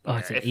 Yeah. Oh,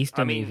 it's an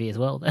Easter movie as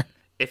well, then.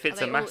 If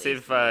it's a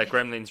massive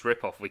Gremlins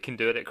rip-off, we can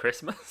do it at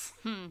Christmas.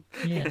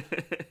 Yeah.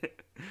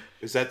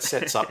 Because that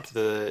sets up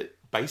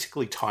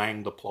basically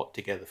tying the plot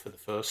together for the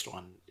first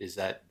one, is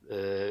that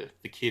the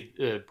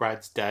kid,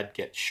 Brad's dad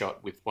gets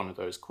shot with one of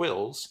those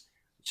quills.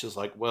 It's just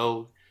like,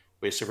 well,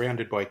 we're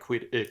surrounded by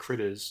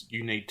critters.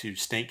 You need to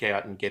sneak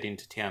out and get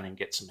into town and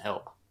get some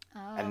help.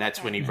 Oh, And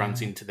that's when he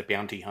runs into the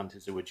bounty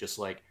hunters who are just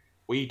like,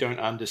 we don't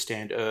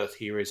understand Earth.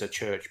 Here is a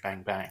church.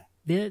 Bang, bang.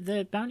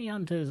 The bounty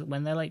hunters,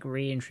 when they're like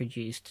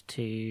reintroduced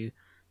to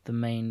the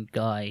main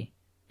guy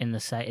in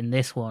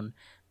this one,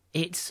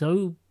 it's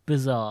so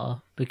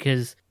bizarre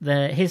because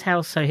his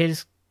house. So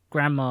his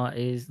grandma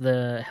is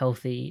the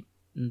healthy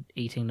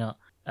eating nut.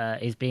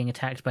 Is being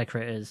attacked by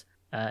critters.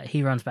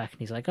 He runs back and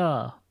he's like,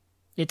 "Oh."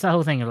 It's the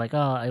whole thing of like,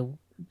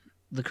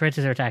 the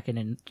critters are attacking,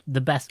 and the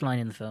best line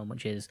in the film,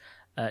 which is,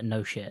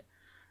 "No shit."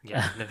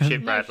 Yeah, no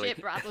shit, Bradley. No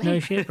shit, Bradley. No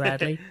shit,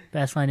 Bradley.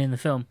 Best line in the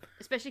film.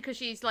 Especially because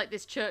she's like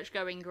this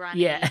church-going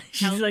granny. Yeah,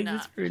 she's health like nut.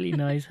 this really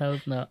nice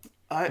health nut.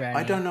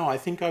 I don't know. I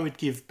think I would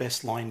give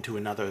best line to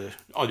another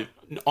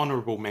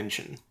honourable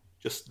mention.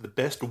 Just the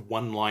best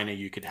one-liner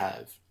you could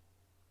have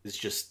is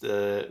just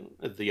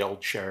the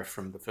old sheriff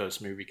from the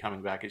first movie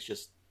coming back. It's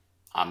just,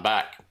 I'm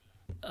back.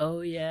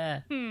 Oh,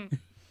 yeah.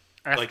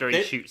 After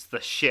he shoots the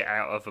shit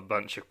out of a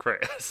bunch of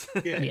critters.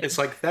 Yeah, it's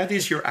like, that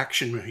is your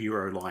action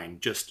hero line.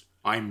 Just,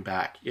 I'm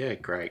back. Yeah,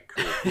 great,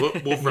 cool.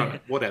 We'll run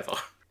it, whatever.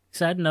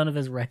 Sad none of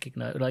us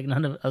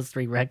none of us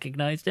three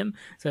recognized him,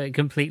 so it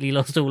completely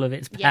lost all of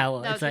its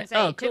power. I was going to say,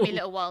 oh, it cool. took me a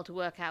little while to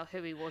work out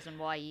who he was and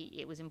why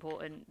it was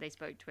important they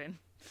spoke to him.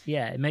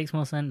 Yeah, it makes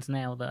more sense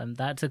now that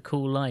that's a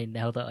cool line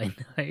now that I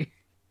know.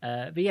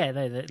 But yeah,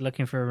 they're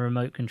looking for a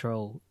remote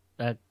control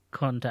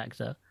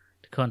contactor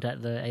to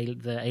contact the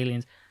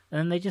aliens, and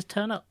then they just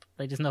turn up.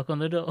 They just knock on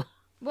the door.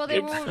 Well,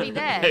 they were already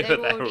there. They'd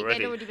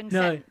already been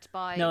sent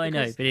by... No, I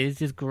know, but it's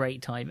just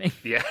great timing.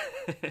 Yeah,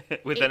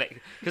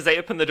 because they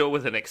open the door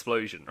with an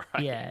explosion,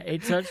 right? Yeah,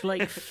 it's such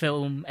like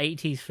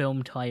 80s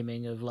film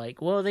timing of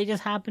like, well, they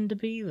just happened to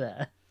be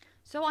there.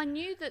 So I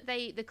knew that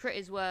the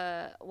critters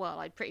were, well,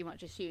 I pretty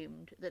much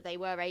assumed that they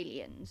were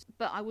aliens,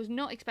 but I was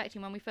not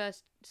expecting when we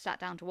first sat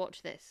down to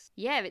watch this.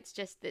 Yeah,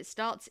 it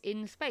starts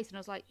in space, and I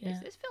was like,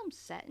 is this film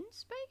set in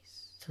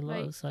space? It's a lot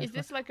of sci-fi. Is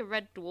this like a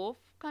Red Dwarf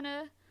kind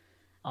of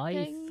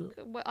thing?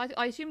 Well,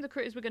 I assumed the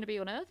critters were going to be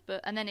on Earth,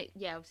 but and then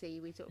obviously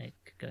we sort of... It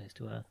goes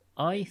to Earth.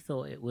 I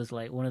thought it was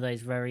like one of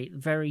those very,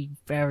 very,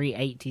 very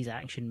 80s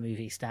action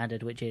movie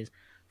standard, which is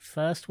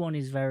first one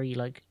is very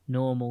like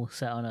normal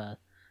set on Earth.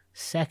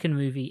 Second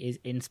movie is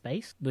in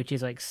space, which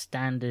is like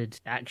standard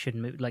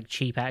action, like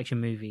cheap action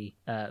movie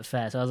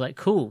fare. So I was like,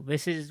 cool,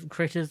 this is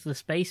Critters the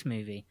space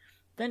movie.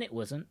 Then it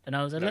wasn't, and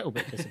I was a little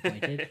bit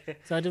disappointed.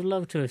 So I'd have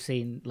loved to have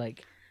seen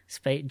like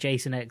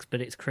Jason X, but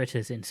it's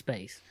Critters in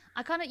space.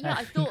 I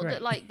thought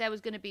that like there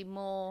was going to be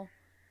more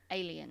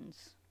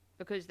aliens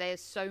because there's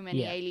so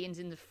many aliens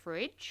in the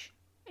fridge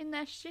in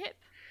their ship.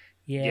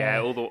 Yeah,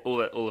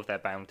 all of their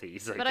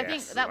bounties. I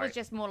think that was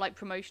just more like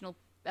promotional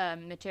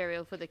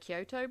material for the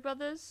Kyoto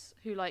brothers,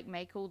 who like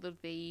make all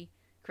of the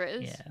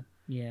critters.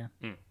 Yeah.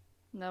 And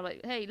they're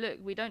like, hey, look,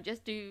 we don't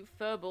just do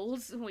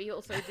furballs, we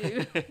also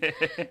do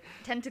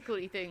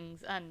tentacly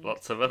things and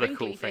lots of other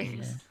cool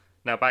things. Yeah.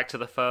 Now back to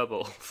the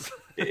furballs.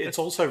 It's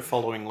also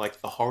following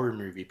like the horror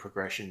movie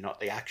progression, not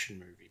the action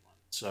movie one.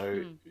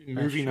 So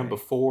movie number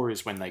 4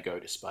 is when they go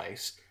to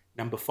space.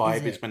 Number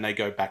 5 is when they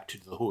go back to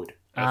the hood.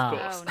 Of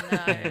course. Oh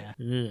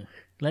no. Ugh.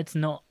 Let's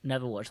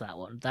never watch that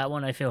one. That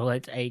one I feel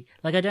like I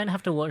don't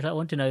have to watch that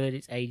one to know that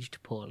it's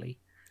aged poorly.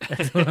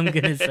 That's all I'm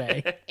gonna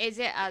say. Is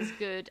it as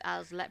good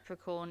as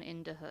Leprechaun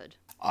in the Hood?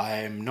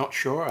 I'm not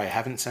sure. I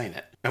haven't seen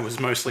it. It was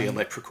mostly a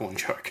Leprechaun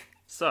joke.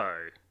 So,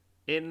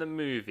 in the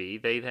movie,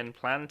 they then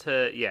plan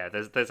to... Yeah,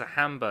 there's a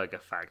hamburger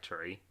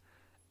factory,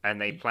 and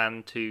they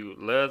plan to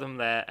lure them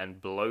there and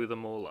blow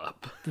them all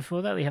up.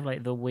 Before that, we have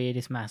like the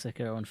weirdest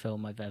massacre on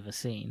film I've ever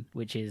seen,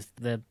 which is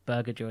the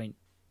burger joint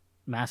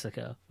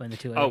massacre when the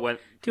two when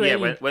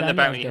the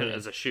bounty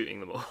hunters are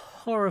shooting them all.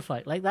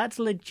 Horrifying. Like, that's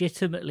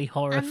legitimately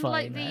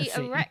horrifying. And like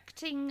the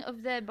erecting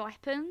of their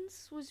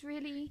weapons was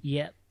really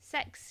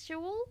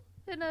sexual.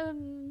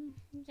 And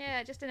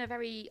just in a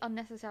very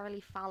unnecessarily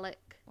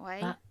phallic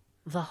way.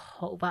 That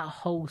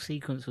whole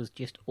sequence was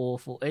just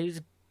awful. It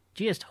was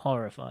just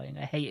horrifying.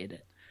 I hated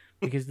it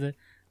because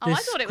I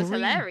thought it was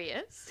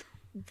hilarious.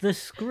 The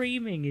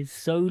screaming is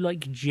so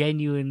like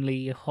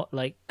genuinely hot,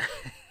 like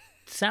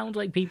sounds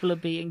like people are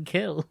being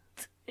killed.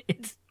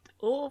 It's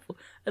awful.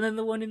 And then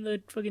the one in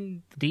the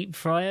fucking deep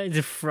fryer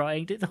is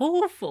frying. It's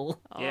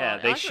awful. Yeah,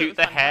 they shoot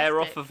the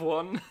hair off of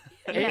one.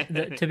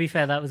 To be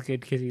fair, that was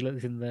good because he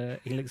looks in the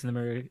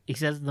mirror. He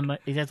says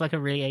like a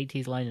really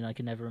 80s line, and I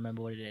can never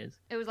remember what it is.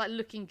 It was like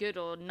looking good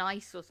or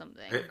nice or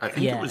something. I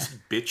think it was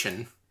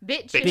bitchin'.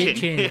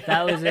 Bitchin'.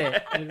 That was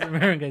it. I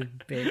remember goes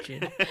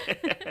bitchin'.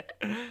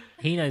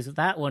 He knows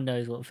that one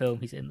knows what film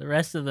he's in. The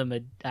rest of them are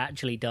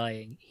actually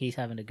dying. He's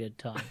having a good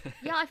time.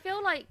 Yeah, I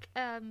feel like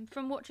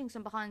from watching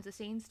some behind the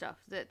scenes stuff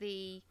that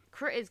the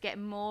critters get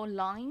more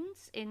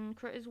lines in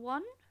Critters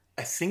 1.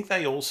 I think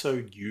they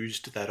also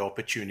used that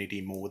opportunity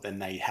more than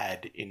they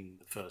had in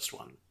the first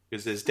one.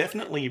 Because there's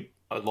definitely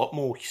a lot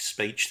more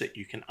speech that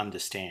you can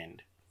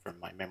understand from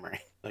my memory.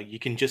 Like you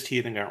can just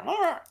hear them go,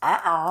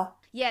 "Ah."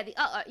 Yeah,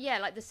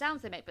 like the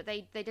sounds they make, but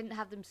they didn't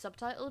have them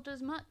subtitled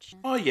as much.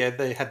 Oh yeah,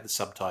 they had the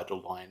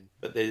subtitle line,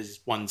 but there's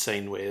one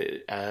scene where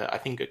I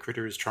think a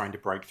critter is trying to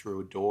break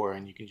through a door,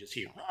 and you can just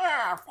hear,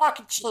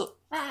 fucking shit,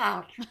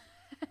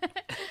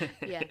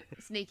 Yeah,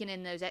 sneaking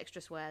in those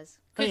extra swears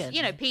because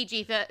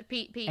PG.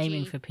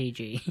 Aiming for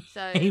PG.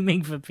 So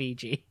aiming for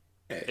PG.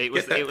 It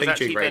was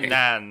actually rating. The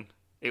Nan.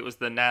 It was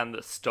the Nan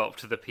that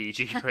stopped the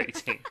PG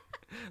rating.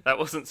 That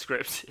wasn't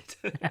scripted.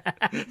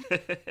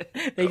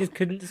 They just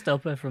couldn't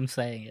stop her from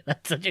saying it.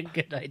 That's such a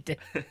good idea.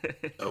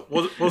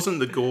 Wasn't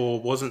the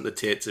gore, wasn't the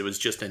tits, it was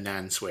just a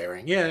Nan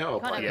swearing. Yeah,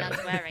 Can't have Nan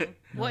swearing.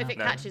 What if it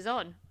catches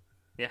on?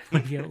 Yeah.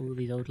 All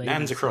these old ladies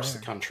Nans across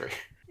swearing. the country.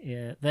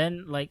 Yeah.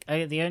 Then,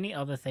 the only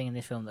other thing in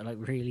this film that,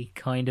 really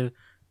kind of...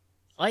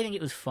 I think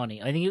it was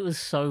funny. I think it was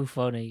so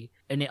funny.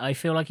 And I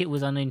feel like it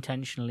was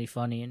unintentionally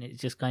funny, and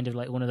it's just kind of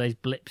like one of those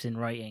blips in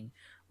writing,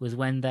 was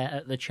when they're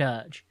at the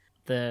church,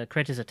 the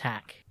critters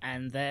attack,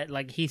 and they're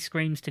he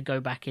screams to go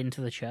back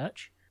into the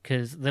church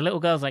because the little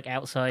girl's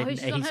outside. Oh,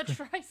 she's on her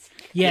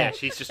tricycle. Yeah,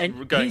 she's just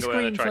going away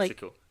on a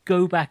tricycle.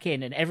 Go back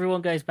in, and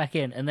everyone goes back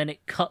in, and then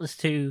it cuts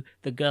to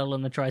the girl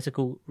on the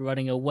tricycle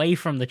running away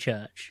from the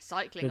church,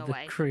 cycling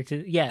away.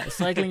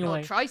 Cycling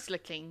away,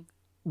 tricycling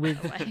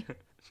with away.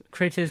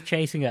 Critters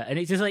chasing her, and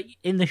it's just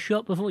in the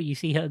shot before you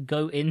see her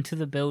go into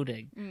the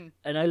building,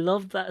 and I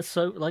loved that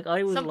so.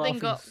 I was something laughing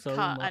got so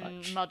cut much.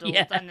 and muddled,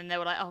 and then they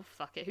were like, "Oh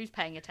fuck it, who's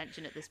paying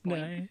attention at this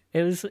point?" No,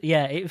 it was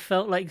it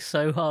felt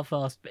so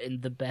half-assed, but in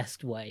the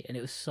best way, and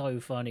it was so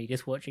funny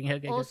just watching her.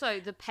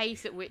 Also, the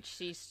pace at which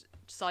she's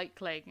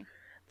cycling.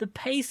 The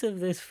pace of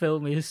this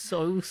film is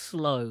so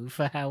slow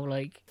for how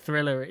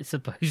thriller it's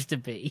supposed to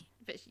be.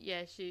 But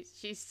yeah, she's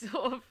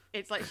sort of.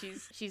 It's like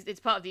she's. It's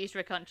part of the Easter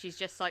egg hunt. She's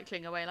just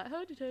cycling away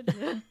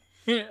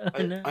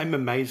I'm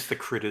amazed the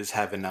critters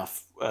have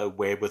enough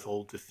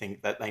wherewithal to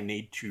think that they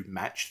need to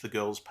match the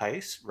girl's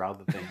pace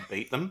rather than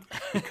beat them,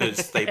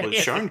 because they were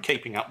shown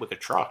keeping up with a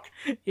truck.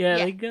 Yeah,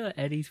 they go at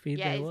any speed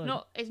they want. Yeah,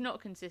 it's not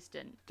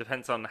consistent.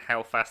 Depends on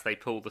how fast they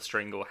pull the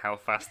string or how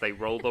fast they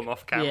roll them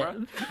off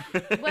camera.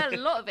 Well, a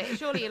lot of it is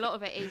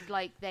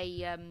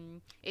they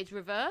it's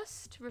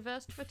reversed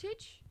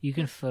footage. You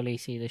can fully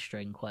see the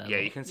string quite a lot. Yeah,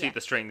 you can see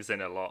the strings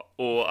in a lot.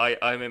 Or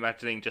I'm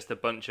imagining just a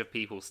bunch of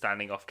people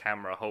standing off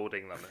camera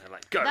holding them, and they're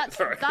like, go,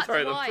 throw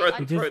them.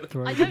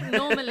 I don't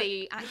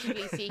normally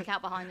actively seek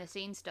out behind the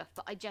scenes stuff,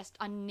 but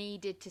I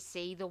needed to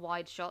see the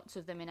wide shots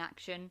of them in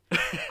action.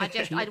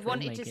 I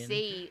wanted to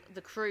see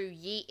the crew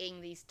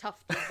yeeting these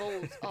tufty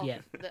balls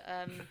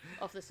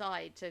off the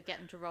side to get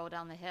them to roll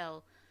down the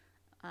hill.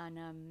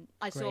 And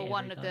I saw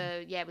one of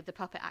with the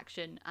puppet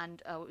action,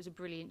 and it was a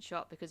brilliant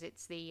shot because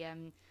it's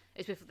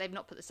it's before they've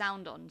not put the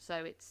sound on,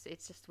 so it's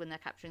just when they're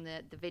capturing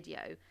the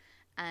video,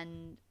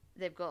 and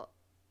they've got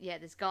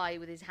this guy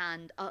with his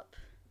hand up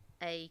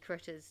a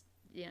critter's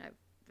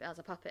as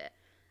a puppet,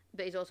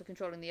 but he's also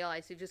controlling the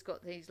eyes. So you've just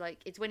got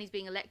it's when he's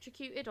being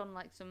electrocuted on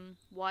some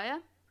wire,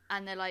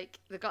 and they're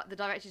the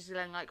director's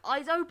going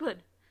eyes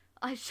open,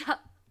 eyes shut,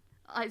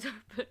 eyes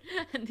open,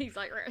 and he's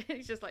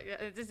just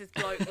this is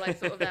sort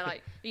of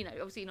they're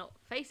obviously not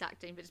face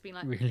acting, but just being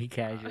really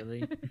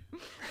casually.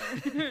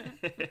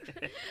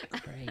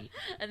 Great.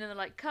 And then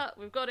they're cut,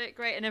 we've got it,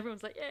 great, and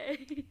everyone's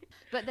yay.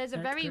 But there's a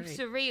very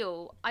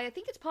surreal, I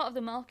think it's part of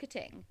the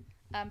marketing,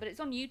 but it's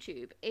on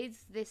YouTube,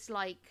 is this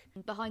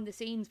behind the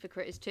scenes for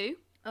Critters 2,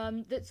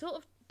 that's sort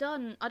of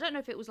done, I don't know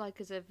if it was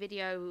as a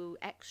video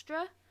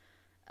extra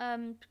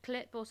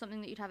clip or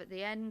something that you'd have at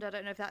the end. I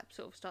don't know if that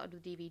sort of started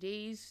with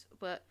DVDs,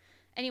 but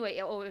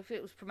anyway, or if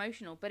it was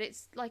promotional, but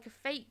it's a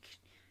fake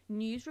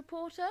news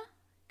reporter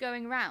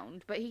going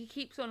around, but he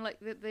keeps on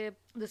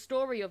the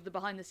story of the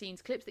behind the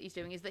scenes clips that he's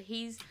doing is that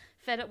he's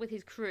fed up with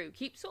his crew,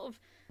 keeps sort of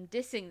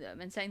dissing them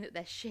and saying that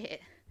they're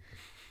shit,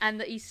 and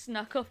that he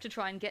snuck off to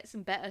try and get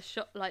some better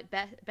shot,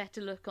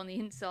 better look on the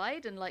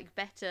inside, and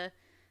better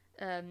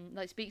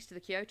speaks to the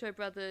Kyoto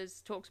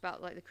brothers, talks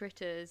about the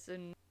critters,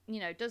 and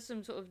does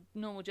some sort of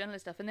normal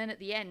journalist stuff, and then at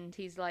the end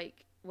he's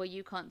well,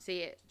 you can't see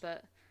it,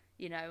 but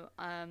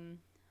I'm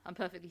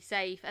perfectly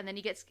safe, and then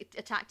he gets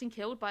attacked and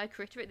killed by a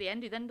critter at the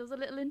end, who then does a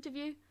little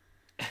interview.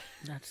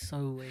 That's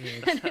so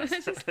weird.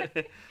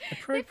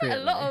 They put a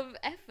lot of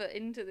effort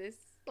into this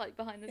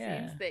behind the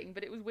scenes thing,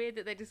 but it was weird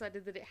that they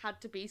decided that it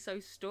had to be so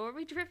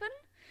story driven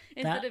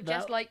instead of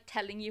just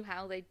telling you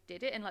how they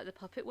did it and the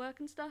puppet work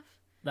and stuff.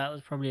 That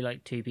was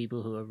probably two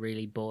people who were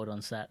really bored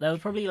on set. There was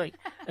probably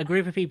a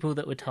group of people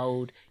that were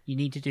told you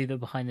need to do the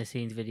behind the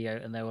scenes video,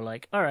 and they were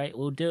like, all right,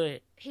 we'll do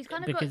it. He's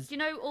kind of got,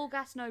 all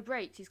gas, no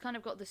brakes. He's kind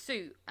of got the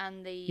suit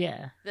and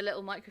the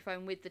little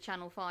microphone with the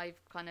Channel 5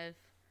 kind of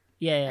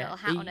little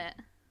hat on it.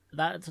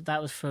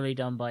 That was fully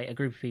done by a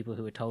group of people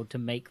who were told to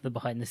make the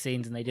behind the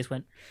scenes, and they just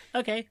went,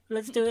 okay,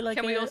 let's do it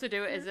Can we also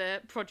do it as a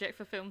project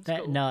for film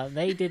school? No,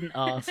 they didn't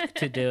ask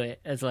to do it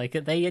as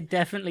they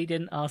definitely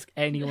didn't ask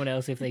anyone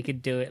else if they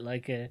could do it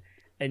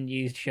a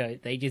news show.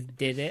 They just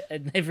did it,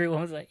 and everyone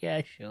was like,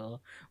 yeah,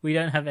 sure. We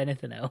don't have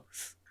anything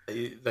else.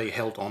 They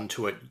held on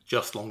to it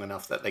just long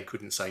enough that they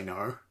couldn't say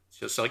no.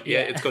 Just like,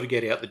 it's got to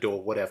get out the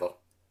door, whatever.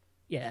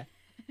 Yeah.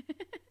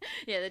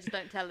 Yeah, they just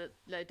don't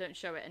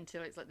show it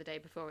until it's like the day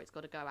before it's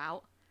got to go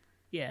out.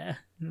 Yeah,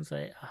 it's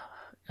like,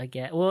 I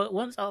get. Well,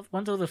 once all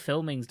the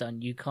filming's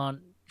done, you can't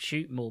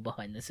shoot more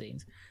behind the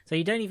scenes, so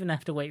you don't even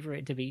have to wait for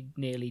it to be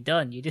nearly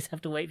done. You just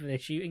have to wait for the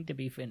shooting to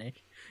be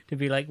finished to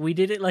be like, we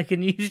did it like a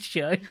news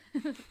show.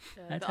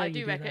 But I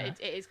do reckon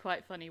it is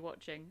quite funny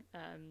watching.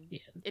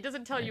 It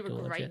doesn't tell you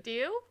a great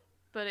deal,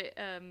 but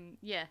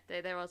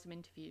there are some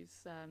interviews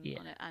on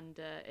it, and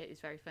it is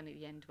very funny at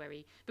the end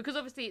because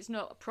obviously it's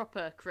not a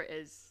proper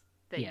Critters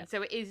thing,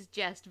 so it is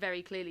just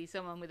very clearly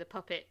someone with a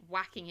puppet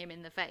whacking him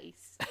in the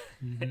face.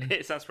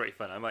 It sounds pretty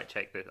fun. I might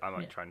check this. I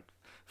might try and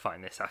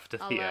find this after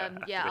the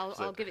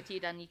I'll give it to you,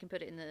 Dan. You can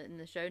put it in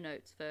the show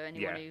notes for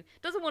anyone who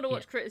doesn't want to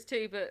watch Critters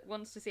 2 but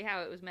wants to see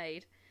how it was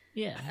made.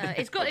 Yeah,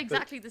 it's got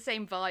exactly the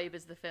same vibe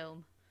as the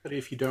film. But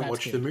if you don't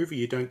watch the movie,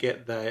 you don't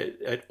get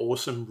that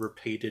awesome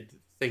repeated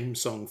theme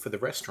song for the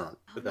restaurant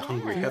with the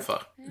Hungry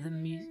Heifer. The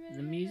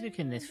music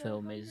in this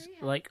film is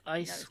like,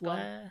 I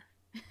swear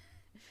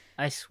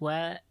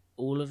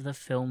all of the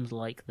films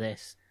like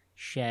this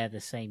share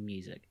the same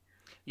music.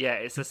 Yeah,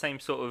 it's the same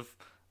sort of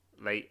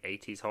late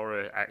 80s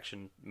horror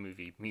action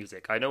movie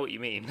music. I know what you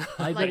mean.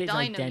 I bet it's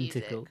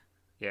identical.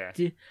 Music.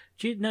 Yeah.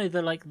 Do you know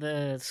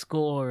the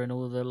score and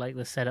all the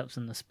the setups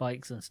and the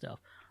spikes and stuff?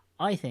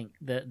 I think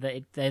that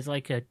there's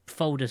like a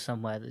folder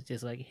somewhere that's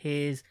just like,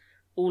 here's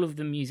all of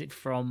the music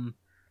from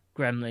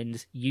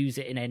Gremlins, use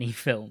it in any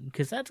film,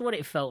 because that's what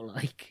it felt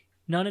like.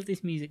 None of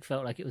this music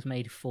felt like it was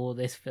made for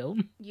this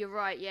film. You're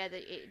right, yeah,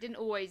 it didn't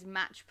always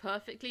match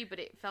perfectly, but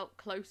it felt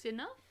close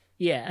enough.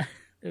 Yeah,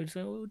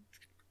 so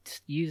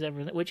just use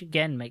everything, which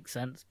again makes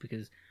sense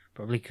because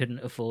probably couldn't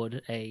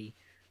afford a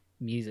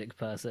music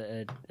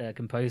person, a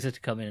composer to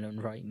come in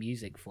and write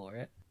music for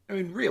it. I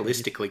mean,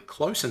 realistically,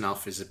 close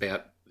enough is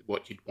about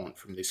what you'd want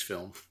from this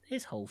film.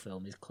 This whole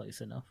film is close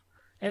enough.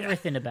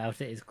 Everything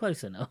about it is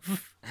close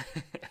enough.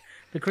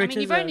 The Critters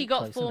you've only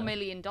got $4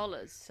 million,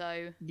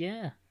 so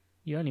yeah,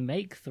 you only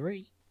make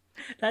 3.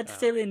 That's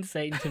still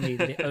insane to me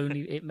that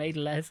it made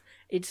less.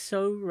 It's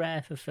so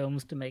rare for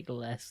films to make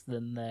less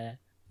than they're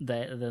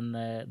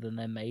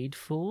made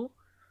for.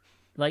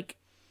 Like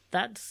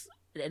that's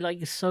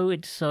like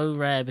it's so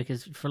rare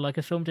because for like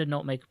a film to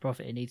not make a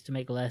profit, it needs to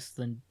make less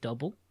than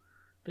double.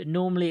 But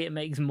normally it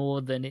makes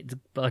more than its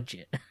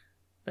budget.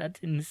 That's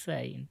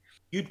insane.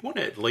 You'd want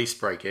to at least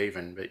break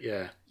even, but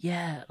yeah.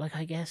 Yeah, like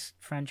I guess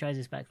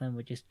franchises back then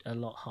were just a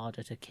lot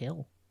harder to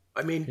kill.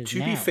 I mean,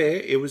 to be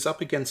fair, it was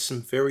up against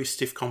some very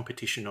stiff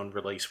competition on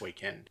release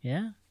weekend.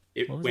 Yeah?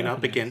 It went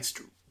up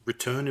against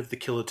Return of the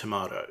Killer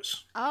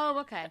Tomatoes. Oh,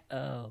 okay.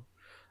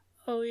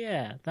 Oh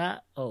yeah,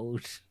 that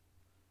old.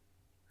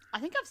 I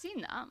think I've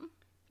seen that.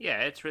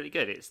 Yeah, it's really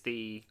good. It's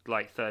the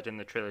third in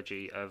the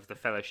trilogy of the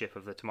Fellowship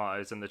of the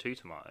Tomatoes and the Two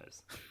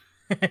Tomatoes.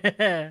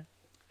 Get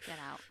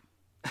out.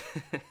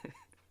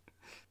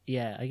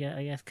 Yeah, I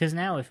guess because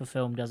now if a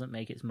film doesn't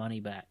make its money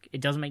back,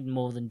 it doesn't make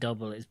more than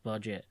double its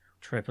budget,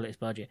 triple its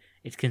budget,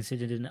 it's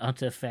considered an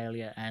utter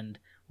failure and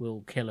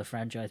will kill a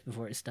franchise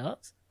before it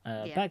starts.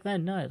 Back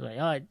then, no, it's like,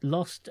 I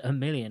lost $1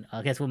 million.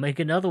 I guess we'll make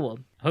another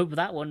one. Hope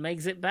that one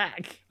makes it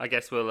back. I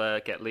guess we'll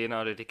get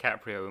Leonardo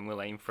DiCaprio and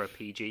we'll aim for a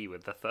PG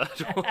with the third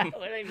one.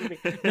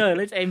 No,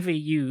 let's aim for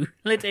you.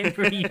 Let's aim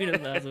for a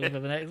Universal for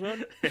the next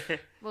one.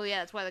 Well, yeah,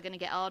 that's why they're going to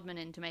get Aardman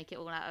in to make it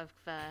all out of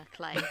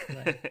clay.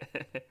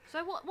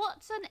 So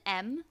what's an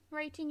M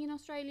rating in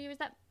Australia? Is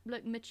that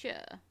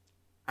mature?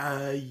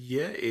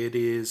 Yeah, it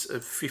is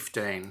a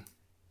 15.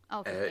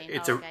 Oh, 15.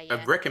 It's a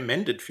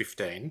recommended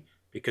 15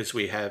 because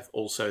we have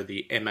also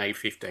the MA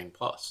 15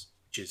 plus,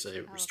 which is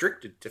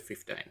restricted to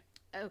 15.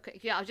 Okay,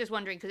 yeah, I was just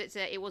wondering because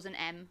it was an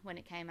M when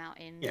it came out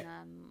in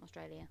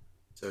Australia.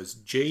 So it's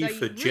G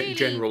for really,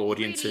 general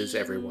audiences,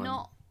 really everyone.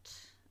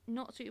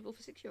 Not suitable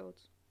for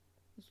 6-year-olds.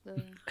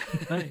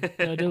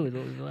 I do with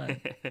all of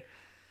that.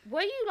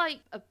 Were you like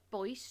a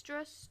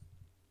boisterous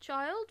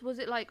child? Was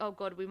it like, oh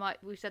god,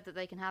 we said that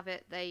they can have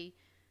it, we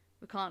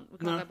can't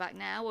go back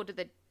now, or did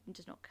they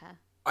just not care?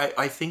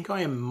 I think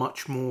I am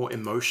much more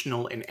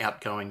emotional and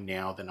outgoing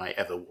now than I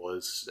ever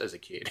was as a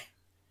kid.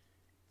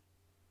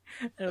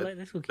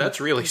 That's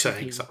really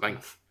saying something.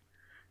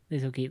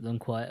 This will keep them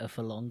quieter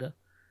for longer.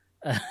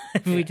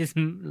 If we just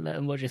let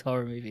them watch this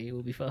horror movie, it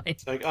will be fine.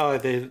 It's like,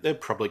 they're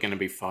probably going to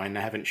be fine.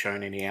 They haven't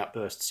shown any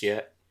outbursts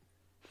yet.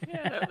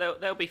 Yeah,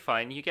 they'll be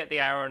fine. You get the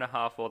hour and a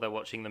half while they're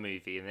watching the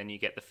movie, and then you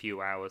get the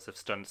few hours of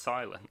stunned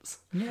silence.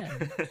 Yeah.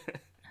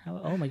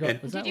 Oh my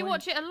god! Did you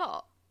watch it a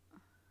lot?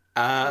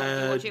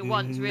 Did you watch it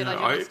once, realise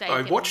your mistake?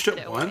 I watched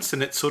it once,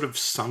 and it sort of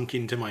sunk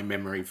into my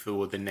memory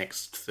for the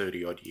next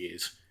 30-odd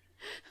years.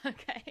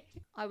 Okay.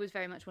 I was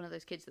very much one of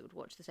those kids that would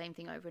watch the same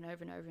thing over and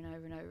over and over and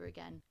over and over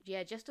again.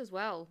 Yeah, just as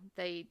well.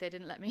 They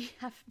didn't let me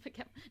have...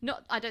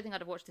 I don't think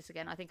I'd have watched this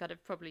again. I think I'd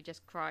have probably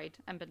just cried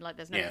and been like,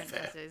 there's no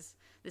princesses.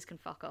 This can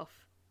fuck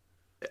off.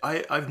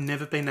 I've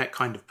never been that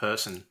kind of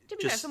person. To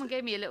be fair, if someone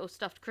gave me a little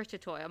stuffed critter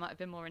toy, I might have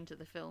been more into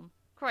the film.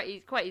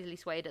 Quite easily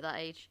swayed at that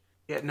age.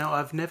 Yeah, no,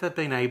 I've never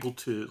been able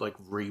to like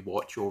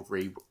rewatch or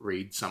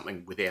reread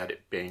something without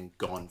it being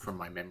gone from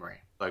my memory.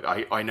 Like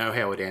I know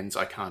how it ends,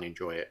 I can't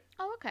enjoy it.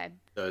 Oh, okay.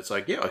 So it's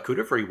like, yeah, I could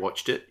have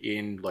rewatched it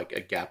in like a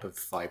gap of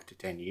 5 to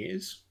 10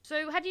 years.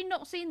 So had you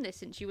not seen this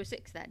since you were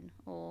 6 then,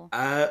 or?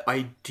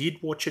 I did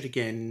watch it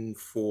again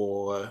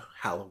for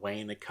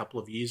Halloween a couple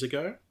of years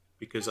ago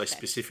because I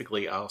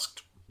specifically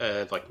asked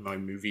like my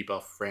movie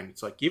buff friend.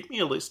 It's like, give me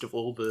a list of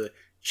all the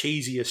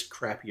cheesiest,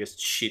 crappiest,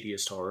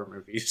 shittiest horror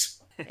movies.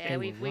 Yeah,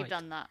 we've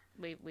done that.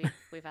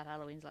 We've had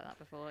Halloweens like that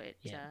before.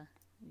 It's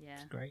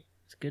great.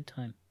 It's a good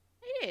time.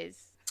 It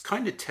is. It's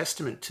kind of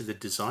testament to the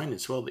design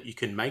as well that you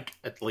can make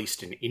at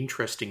least an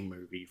interesting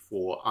movie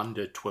for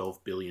under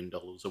 $12 billion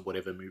or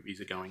whatever movies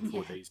are going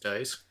for these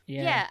days.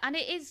 Yeah, and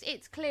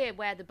it's clear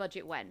where the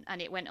budget went,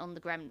 and it went on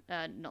the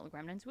not the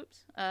Gremlins.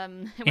 Whoops.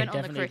 It went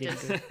on the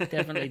Critters.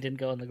 Definitely didn't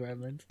go on the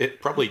Gremlins.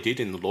 It probably did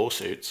in the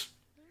lawsuits.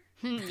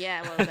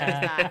 Yeah, well, there's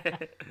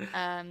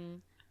that.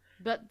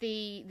 But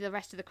the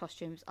rest of the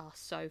costumes are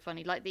so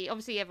funny. Like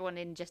obviously everyone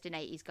in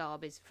 80s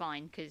garb is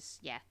fine because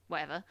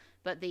whatever.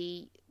 But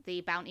the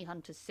bounty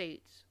hunter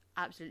suits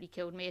absolutely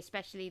killed me,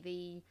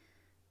 especially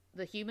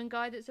the human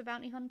guy that's a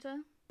bounty hunter,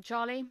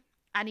 Charlie,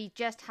 and he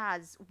just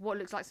has what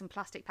looks like some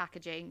plastic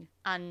packaging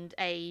and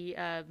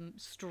a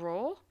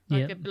straw,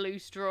 like a blue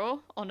straw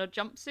on a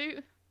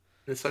jumpsuit.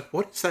 It's like,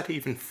 what is that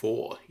even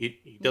for?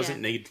 He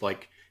doesn't need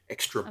like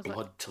extra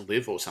blood to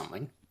live or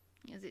something.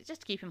 It's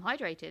just to keep him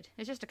hydrated.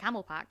 It's just a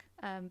camel pack.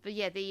 But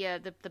yeah,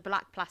 the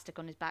black plastic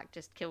on his back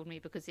just killed me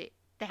because they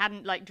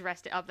hadn't like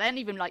dressed it up. They hadn't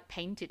even like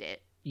painted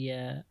it.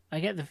 Yeah, I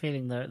get the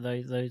feeling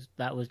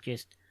that was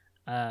just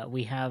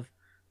we have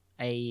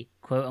a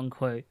quote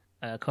unquote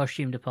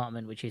costume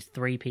department, which is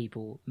 3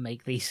 people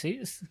make these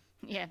suits.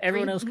 Yeah,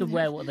 everyone else could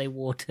wear what they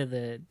wore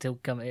to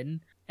come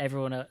in.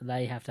 Everyone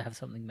they have to have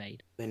something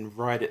made. Then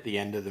right at the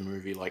end of the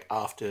movie, like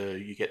after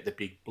you get the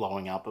big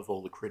blowing up of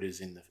all the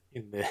critters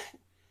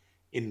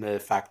in the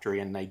factory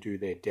and they do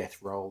their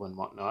death roll and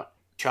whatnot,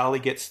 Charlie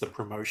gets the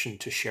promotion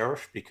to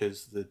sheriff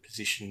because the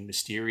position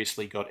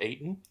mysteriously got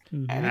eaten.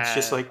 Mm-hmm. And it's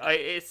just like...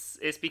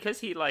 It's because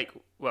he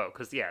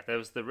because there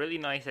was the really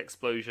nice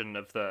explosion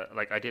of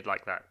I did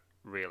like that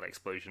real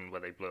explosion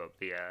where they blew up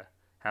the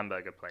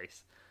hamburger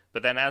place.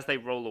 But then as they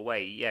roll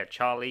away,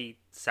 Charlie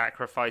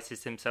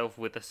sacrifices himself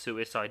with a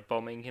suicide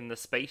bombing in the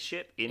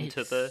spaceship into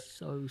it's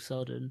so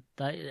sudden.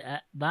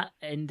 That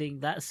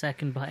ending, that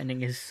second part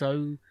ending is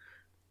so...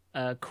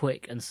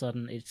 quick and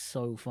sudden. It's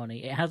so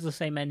funny. It has the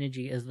same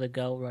energy as the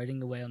girl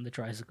riding away on the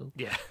tricycle.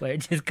 Yeah. Where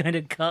it just kind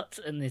of cuts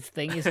and this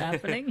thing is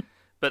happening.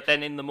 But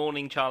then in the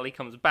morning, Charlie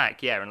comes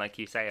back, and like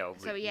you say,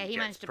 he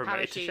managed to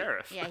parachute.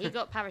 Yeah, he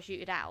got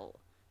parachuted out.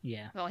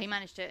 Yeah. Well, he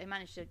managed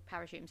to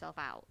parachute himself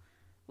out,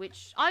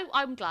 which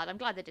I'm glad. I'm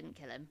glad they didn't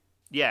kill him.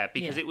 Yeah,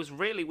 because it was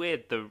really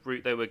weird the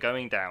route they were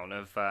going down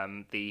of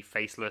the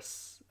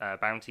faceless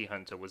bounty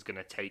hunter was going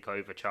to take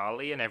over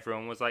Charlie, and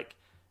everyone was like,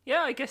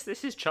 yeah, I guess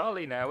this is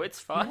Charlie now, it's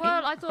fine.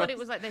 Well, I thought it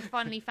was like they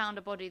finally found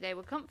a body they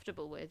were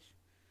comfortable with,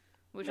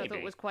 which I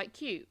thought was quite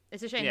cute.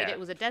 It's a shame that it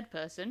was a dead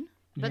person,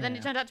 but then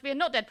it turned out to be a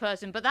not dead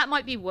person, but that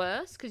might be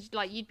worse, because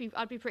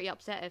I'd be pretty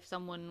upset if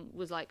someone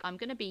was like, I'm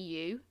going to be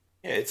you.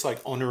 Yeah, it's like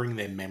honouring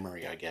their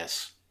memory, I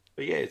guess.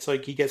 But yeah, it's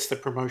like he gets the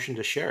promotion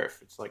to sheriff.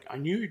 It's like, I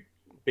knew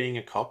being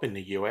a cop in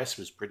the US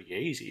was pretty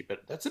easy,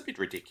 but that's a bit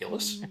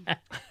ridiculous.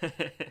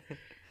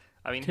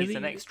 I mean, he's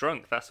an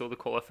ex-drunk. That's all the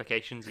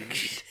qualifications you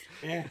need.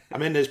 Yeah. I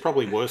mean, there's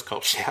probably worse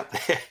cops out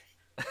there.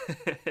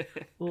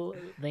 Well,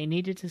 they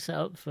needed to set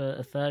up for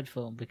a third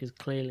film because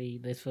clearly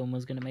this film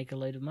was going to make a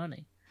load of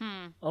money.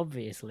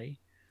 Obviously.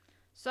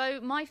 So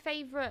my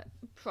favourite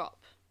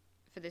prop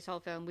for this whole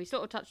film, we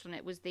sort of touched on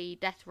it, was the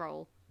death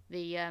roll.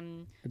 The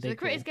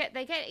critters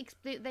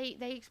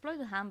they explode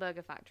the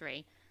hamburger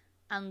factory,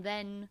 and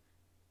then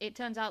it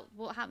turns out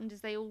what happened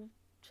is they all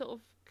sort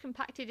of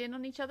compacted in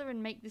on each other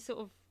and make this sort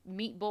of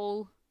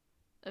meatball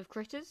of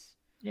critters.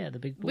 Yeah, the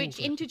big ball. Which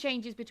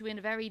interchanges between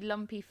a very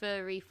lumpy,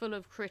 furry, full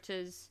of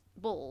critters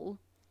ball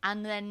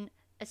and then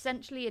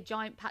essentially a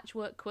giant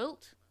patchwork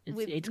quilt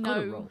with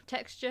no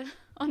texture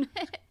on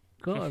it.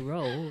 Got a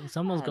roll.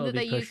 Someone's got to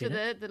be pushing it. That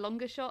they use for the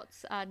longer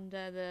shots and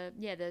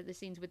the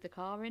scenes with the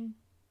car in.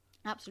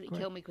 Absolutely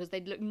killed me because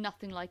they look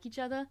nothing like each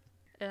other.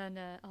 And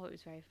it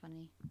was very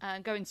funny.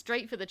 Going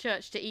straight for the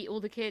church to eat all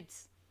the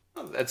kids.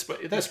 Oh, that's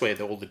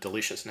where all the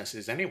deliciousness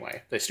is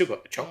anyway. They still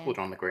got the chocolate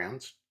on the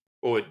grounds.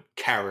 Or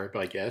carob,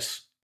 I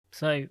guess.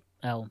 So,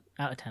 out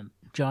of 10.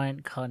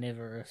 Giant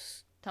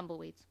carnivorous...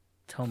 Tumbleweeds.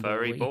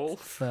 Furry ball?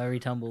 Furry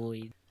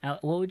tumbleweed.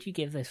 What would you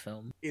give this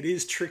film? It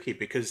is tricky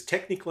because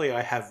technically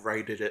I have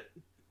rated it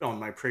on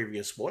my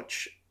previous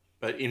watch,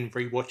 but in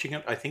rewatching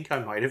it, I think I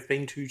might have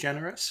been too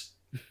generous.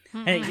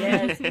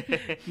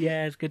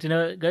 Yes, good to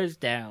know it goes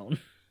down.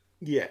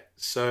 Yeah,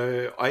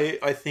 so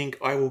I think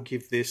I will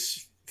give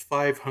this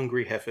 5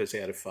 hungry heifers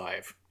out of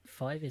 5.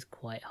 5 is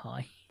quite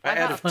high.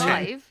 Out of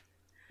 5?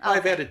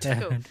 5 out of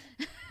 10. Cool.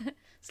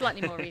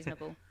 Slightly more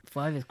reasonable.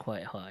 5 is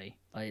quite high.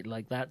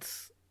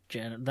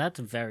 That's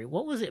very...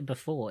 What was it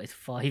before? Is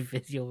 5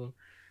 is your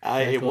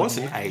It was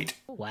an 8.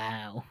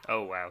 Wow.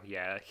 Oh wow,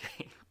 yeah.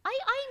 Okay.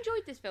 I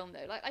enjoyed this film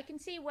though. Like I can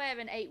see where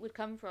an 8 would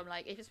come from.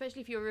 Like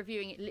especially if you're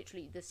reviewing it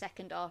literally the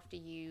second after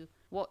you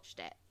watched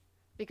it,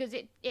 because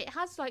it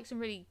has like some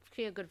really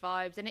feel good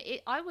vibes, and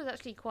I was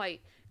actually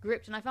quite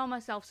gripped, and I found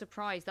myself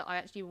surprised that I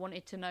actually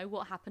wanted to know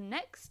what happened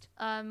next.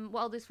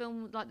 While this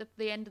film, like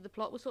the end of the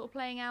plot was sort of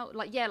playing out,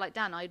 like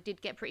Dan, I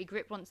did get pretty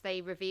gripped once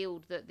they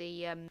revealed that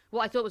the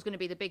what I thought was going to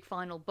be the big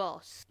final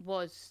boss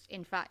was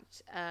in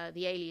fact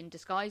the alien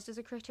disguised as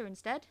a critter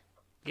instead.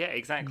 Yeah,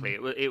 exactly.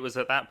 It was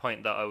at that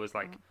point that I was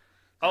like,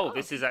 oh,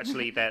 this is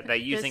actually they're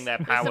using their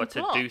power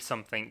to do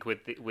something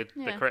with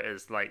the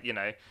critters. Like, you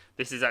know,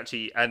 this is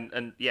actually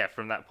and yeah,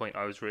 from that point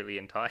I was really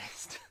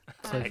enticed.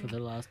 So for the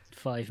last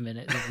 5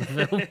 minutes of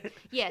the film.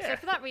 So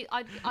for that reason,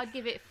 I'd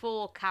give it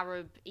 4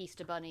 carob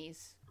Easter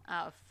bunnies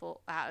out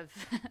of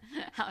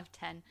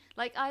 10.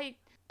 Like I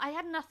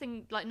had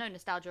nothing, like no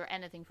nostalgia or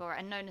anything for it,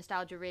 and no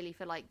nostalgia really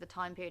for like the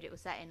time period it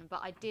was set in.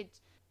 But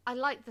I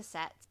liked the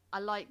set, I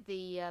liked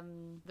the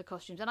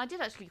costumes, and I did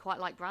actually quite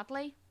like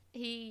Bradley.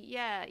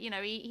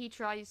 He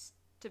tries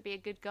to be a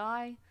good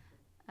guy.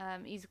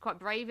 He's quite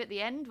brave at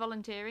the end,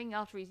 volunteering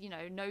after he's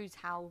knows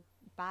how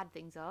bad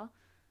things are,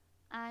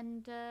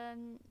 and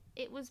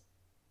it was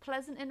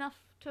pleasant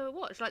enough to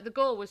watch. Like the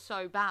gore was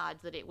so bad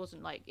that it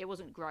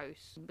wasn't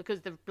gross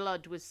because the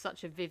blood was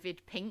such a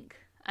vivid pink,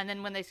 and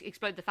then when they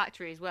explode the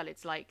factory as well,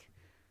 it's like,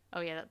 oh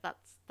yeah,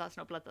 that's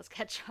not blood, that's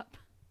ketchup.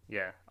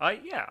 Yeah,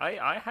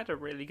 I had a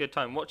really good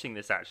time watching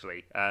this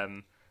actually.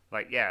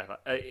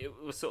 It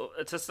was sort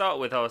of, to start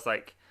with, I was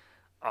like,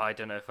 I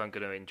don't know if I'm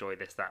going to enjoy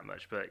this that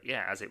much, but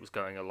yeah, as it was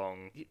going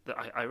along,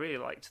 I really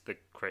liked the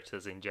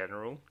critters in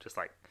general, just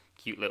like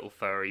cute little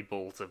furry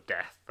balls of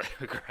death. They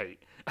were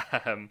great.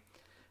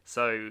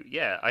 So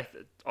yeah,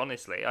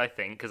 honestly, I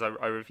think, because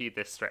I reviewed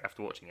this straight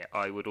after watching it,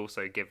 I would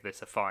also give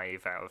this a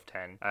 5 out of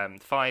 10.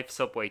 5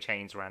 subway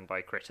chains ran by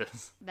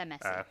critters. They're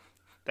messy.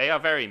 They are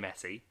very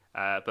messy.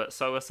 But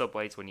so are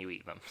Subways when you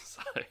eat them.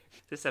 So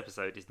this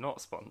episode is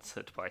not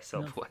sponsored by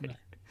Subway. No.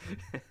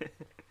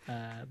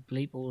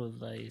 Bleep all of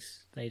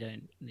those. They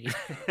don't need.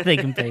 They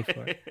can pay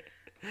for it.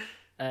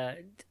 I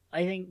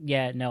think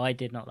I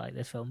did not like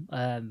this film.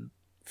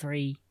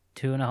 3,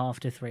 2.5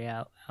 to 3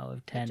 out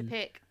of 10. To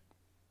pick.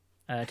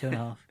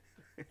 2.5.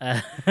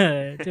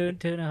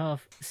 2.5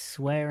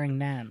 swearing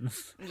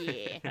nans.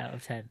 Yeah. Out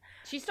of 10.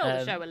 She stole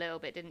the show a little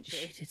bit, didn't she?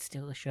 She did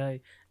steal the show.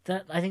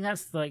 I think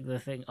that's like the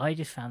thing. I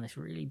just found this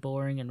really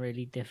boring and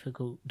really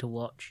difficult to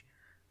watch.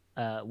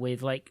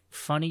 With like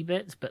funny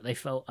bits, but they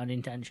felt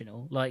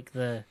unintentional. Like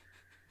the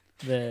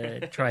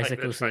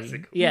tricycle scene.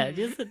 Tricycle. Yeah,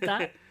 just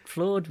that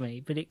floored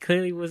me, but it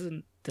clearly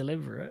wasn't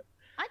deliberate.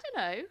 I don't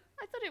know.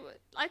 I thought it was.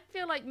 I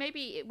feel like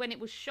maybe when it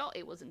was shot,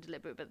 it wasn't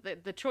deliberate,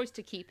 but the choice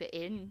to keep it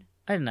in.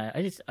 I don't know.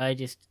 I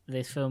just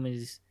this film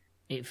is.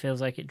 It feels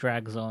like it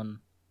drags on.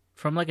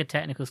 From like a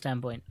technical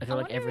standpoint, I feel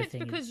like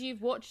everything. It's because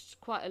you've watched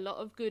quite a lot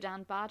of good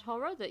and bad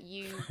horror that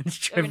you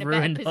are in a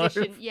better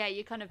position. Horror. Yeah,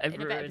 you're kind of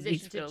in a better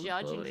position to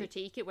judge and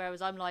critique it.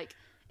 Whereas I'm like,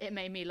 it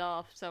made me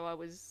laugh, so I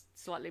was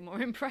slightly more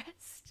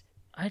impressed.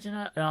 I don't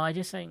know. No, I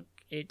just think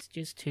it's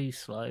just too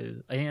slow.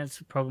 I think that's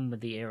the problem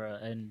with the era,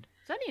 and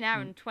it's only an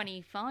hour and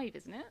 25,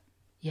 isn't it?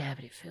 Yeah,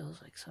 but it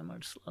feels like so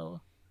much slower,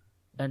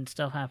 and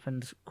stuff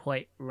happens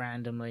quite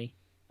randomly.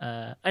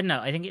 I don't know.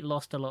 I think it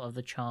lost a lot of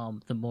the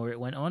charm the more it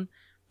went on.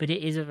 But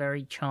it is a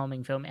very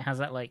charming film. It has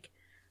that like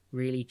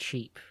really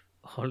cheap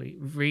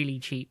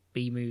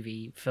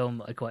B-movie film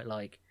that I quite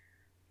like.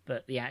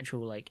 But the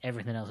actual like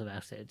everything else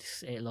about it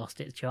lost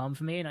its charm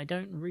for me, and I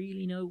don't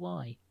really know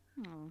why.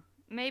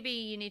 Maybe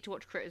you need to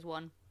watch Critters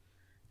 1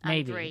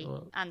 and 3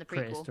 and the prequel.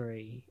 Critters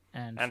 3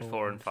 and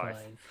 4 and 5.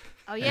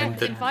 Oh yeah,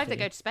 because in 5 they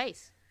go to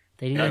space.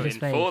 They do go to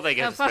space. In 4 they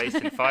go to space,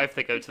 in 5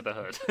 they go to the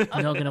hood.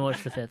 I'm not going to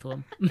watch the 5th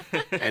one.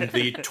 And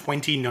the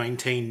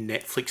 2019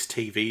 Netflix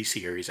TV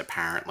series,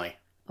 apparently.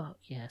 Oh,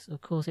 yes,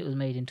 of course it was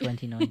made in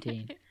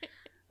 2019.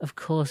 Of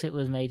course it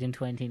was made in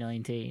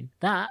 2019.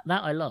 That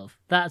I love.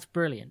 That's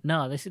brilliant.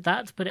 No,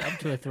 that's put it up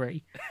to a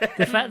 3.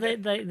 The fact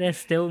that they're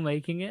still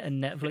making it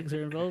and Netflix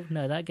are involved,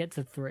 no, that gets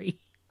a 3.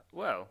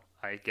 Well,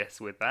 I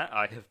guess with that,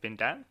 I have been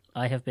Dan.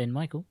 I have been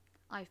Michael.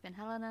 I've been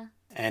Helena.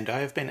 And I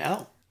have been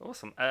Elle.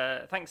 Awesome.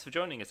 Thanks for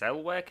joining us,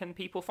 Elle. Where can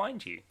people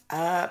find you?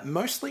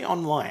 Mostly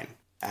online.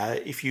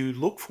 If you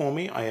look for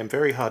me, I am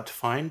very hard to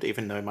find,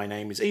 even though my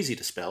name is easy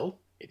to spell.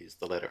 It is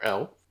the letter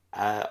L.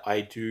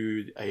 I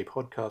do a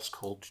podcast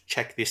called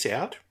Check This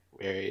Out,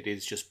 where it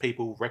is just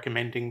people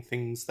recommending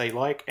things they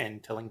like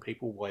and telling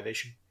people why they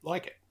should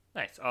like it.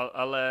 Nice.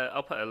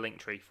 I'll put a link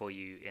tree for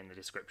you in the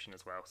description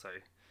as well, so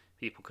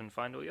people can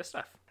find all your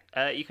stuff.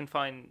 You can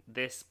find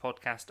this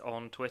podcast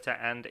on Twitter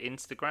and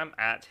Instagram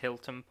at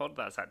HiltonPod.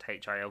 That's at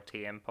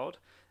HILTM Pod.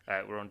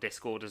 We're on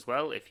Discord as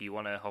well if you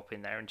want to hop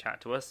in there and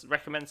chat to us.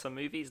 Recommend some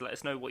movies. Let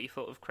us know what you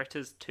thought of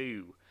Critters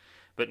 2,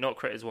 but not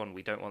Critters 1.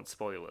 We don't want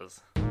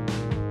spoilers.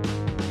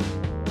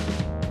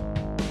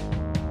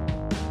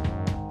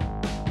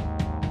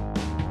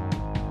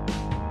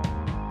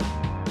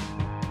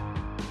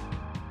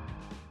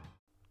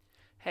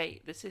 Hey,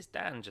 this is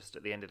Dan just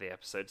at the end of the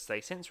episode to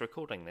say, since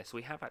recording this,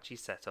 we have actually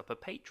set up a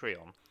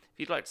Patreon. If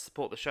you'd like to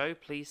support the show,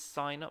 please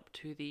sign up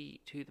to the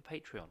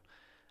Patreon.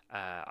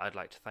 I'd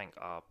like to thank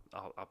our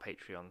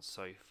Patreons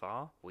so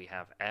far. We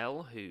have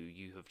Elle, who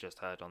you have just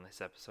heard on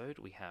this episode.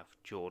 We have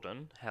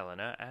Jordan,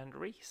 Helena, and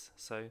Reese.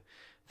 So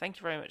thank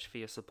you very much for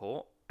your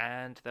support,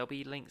 and there'll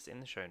be links in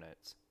the show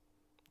notes.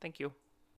 Thank you.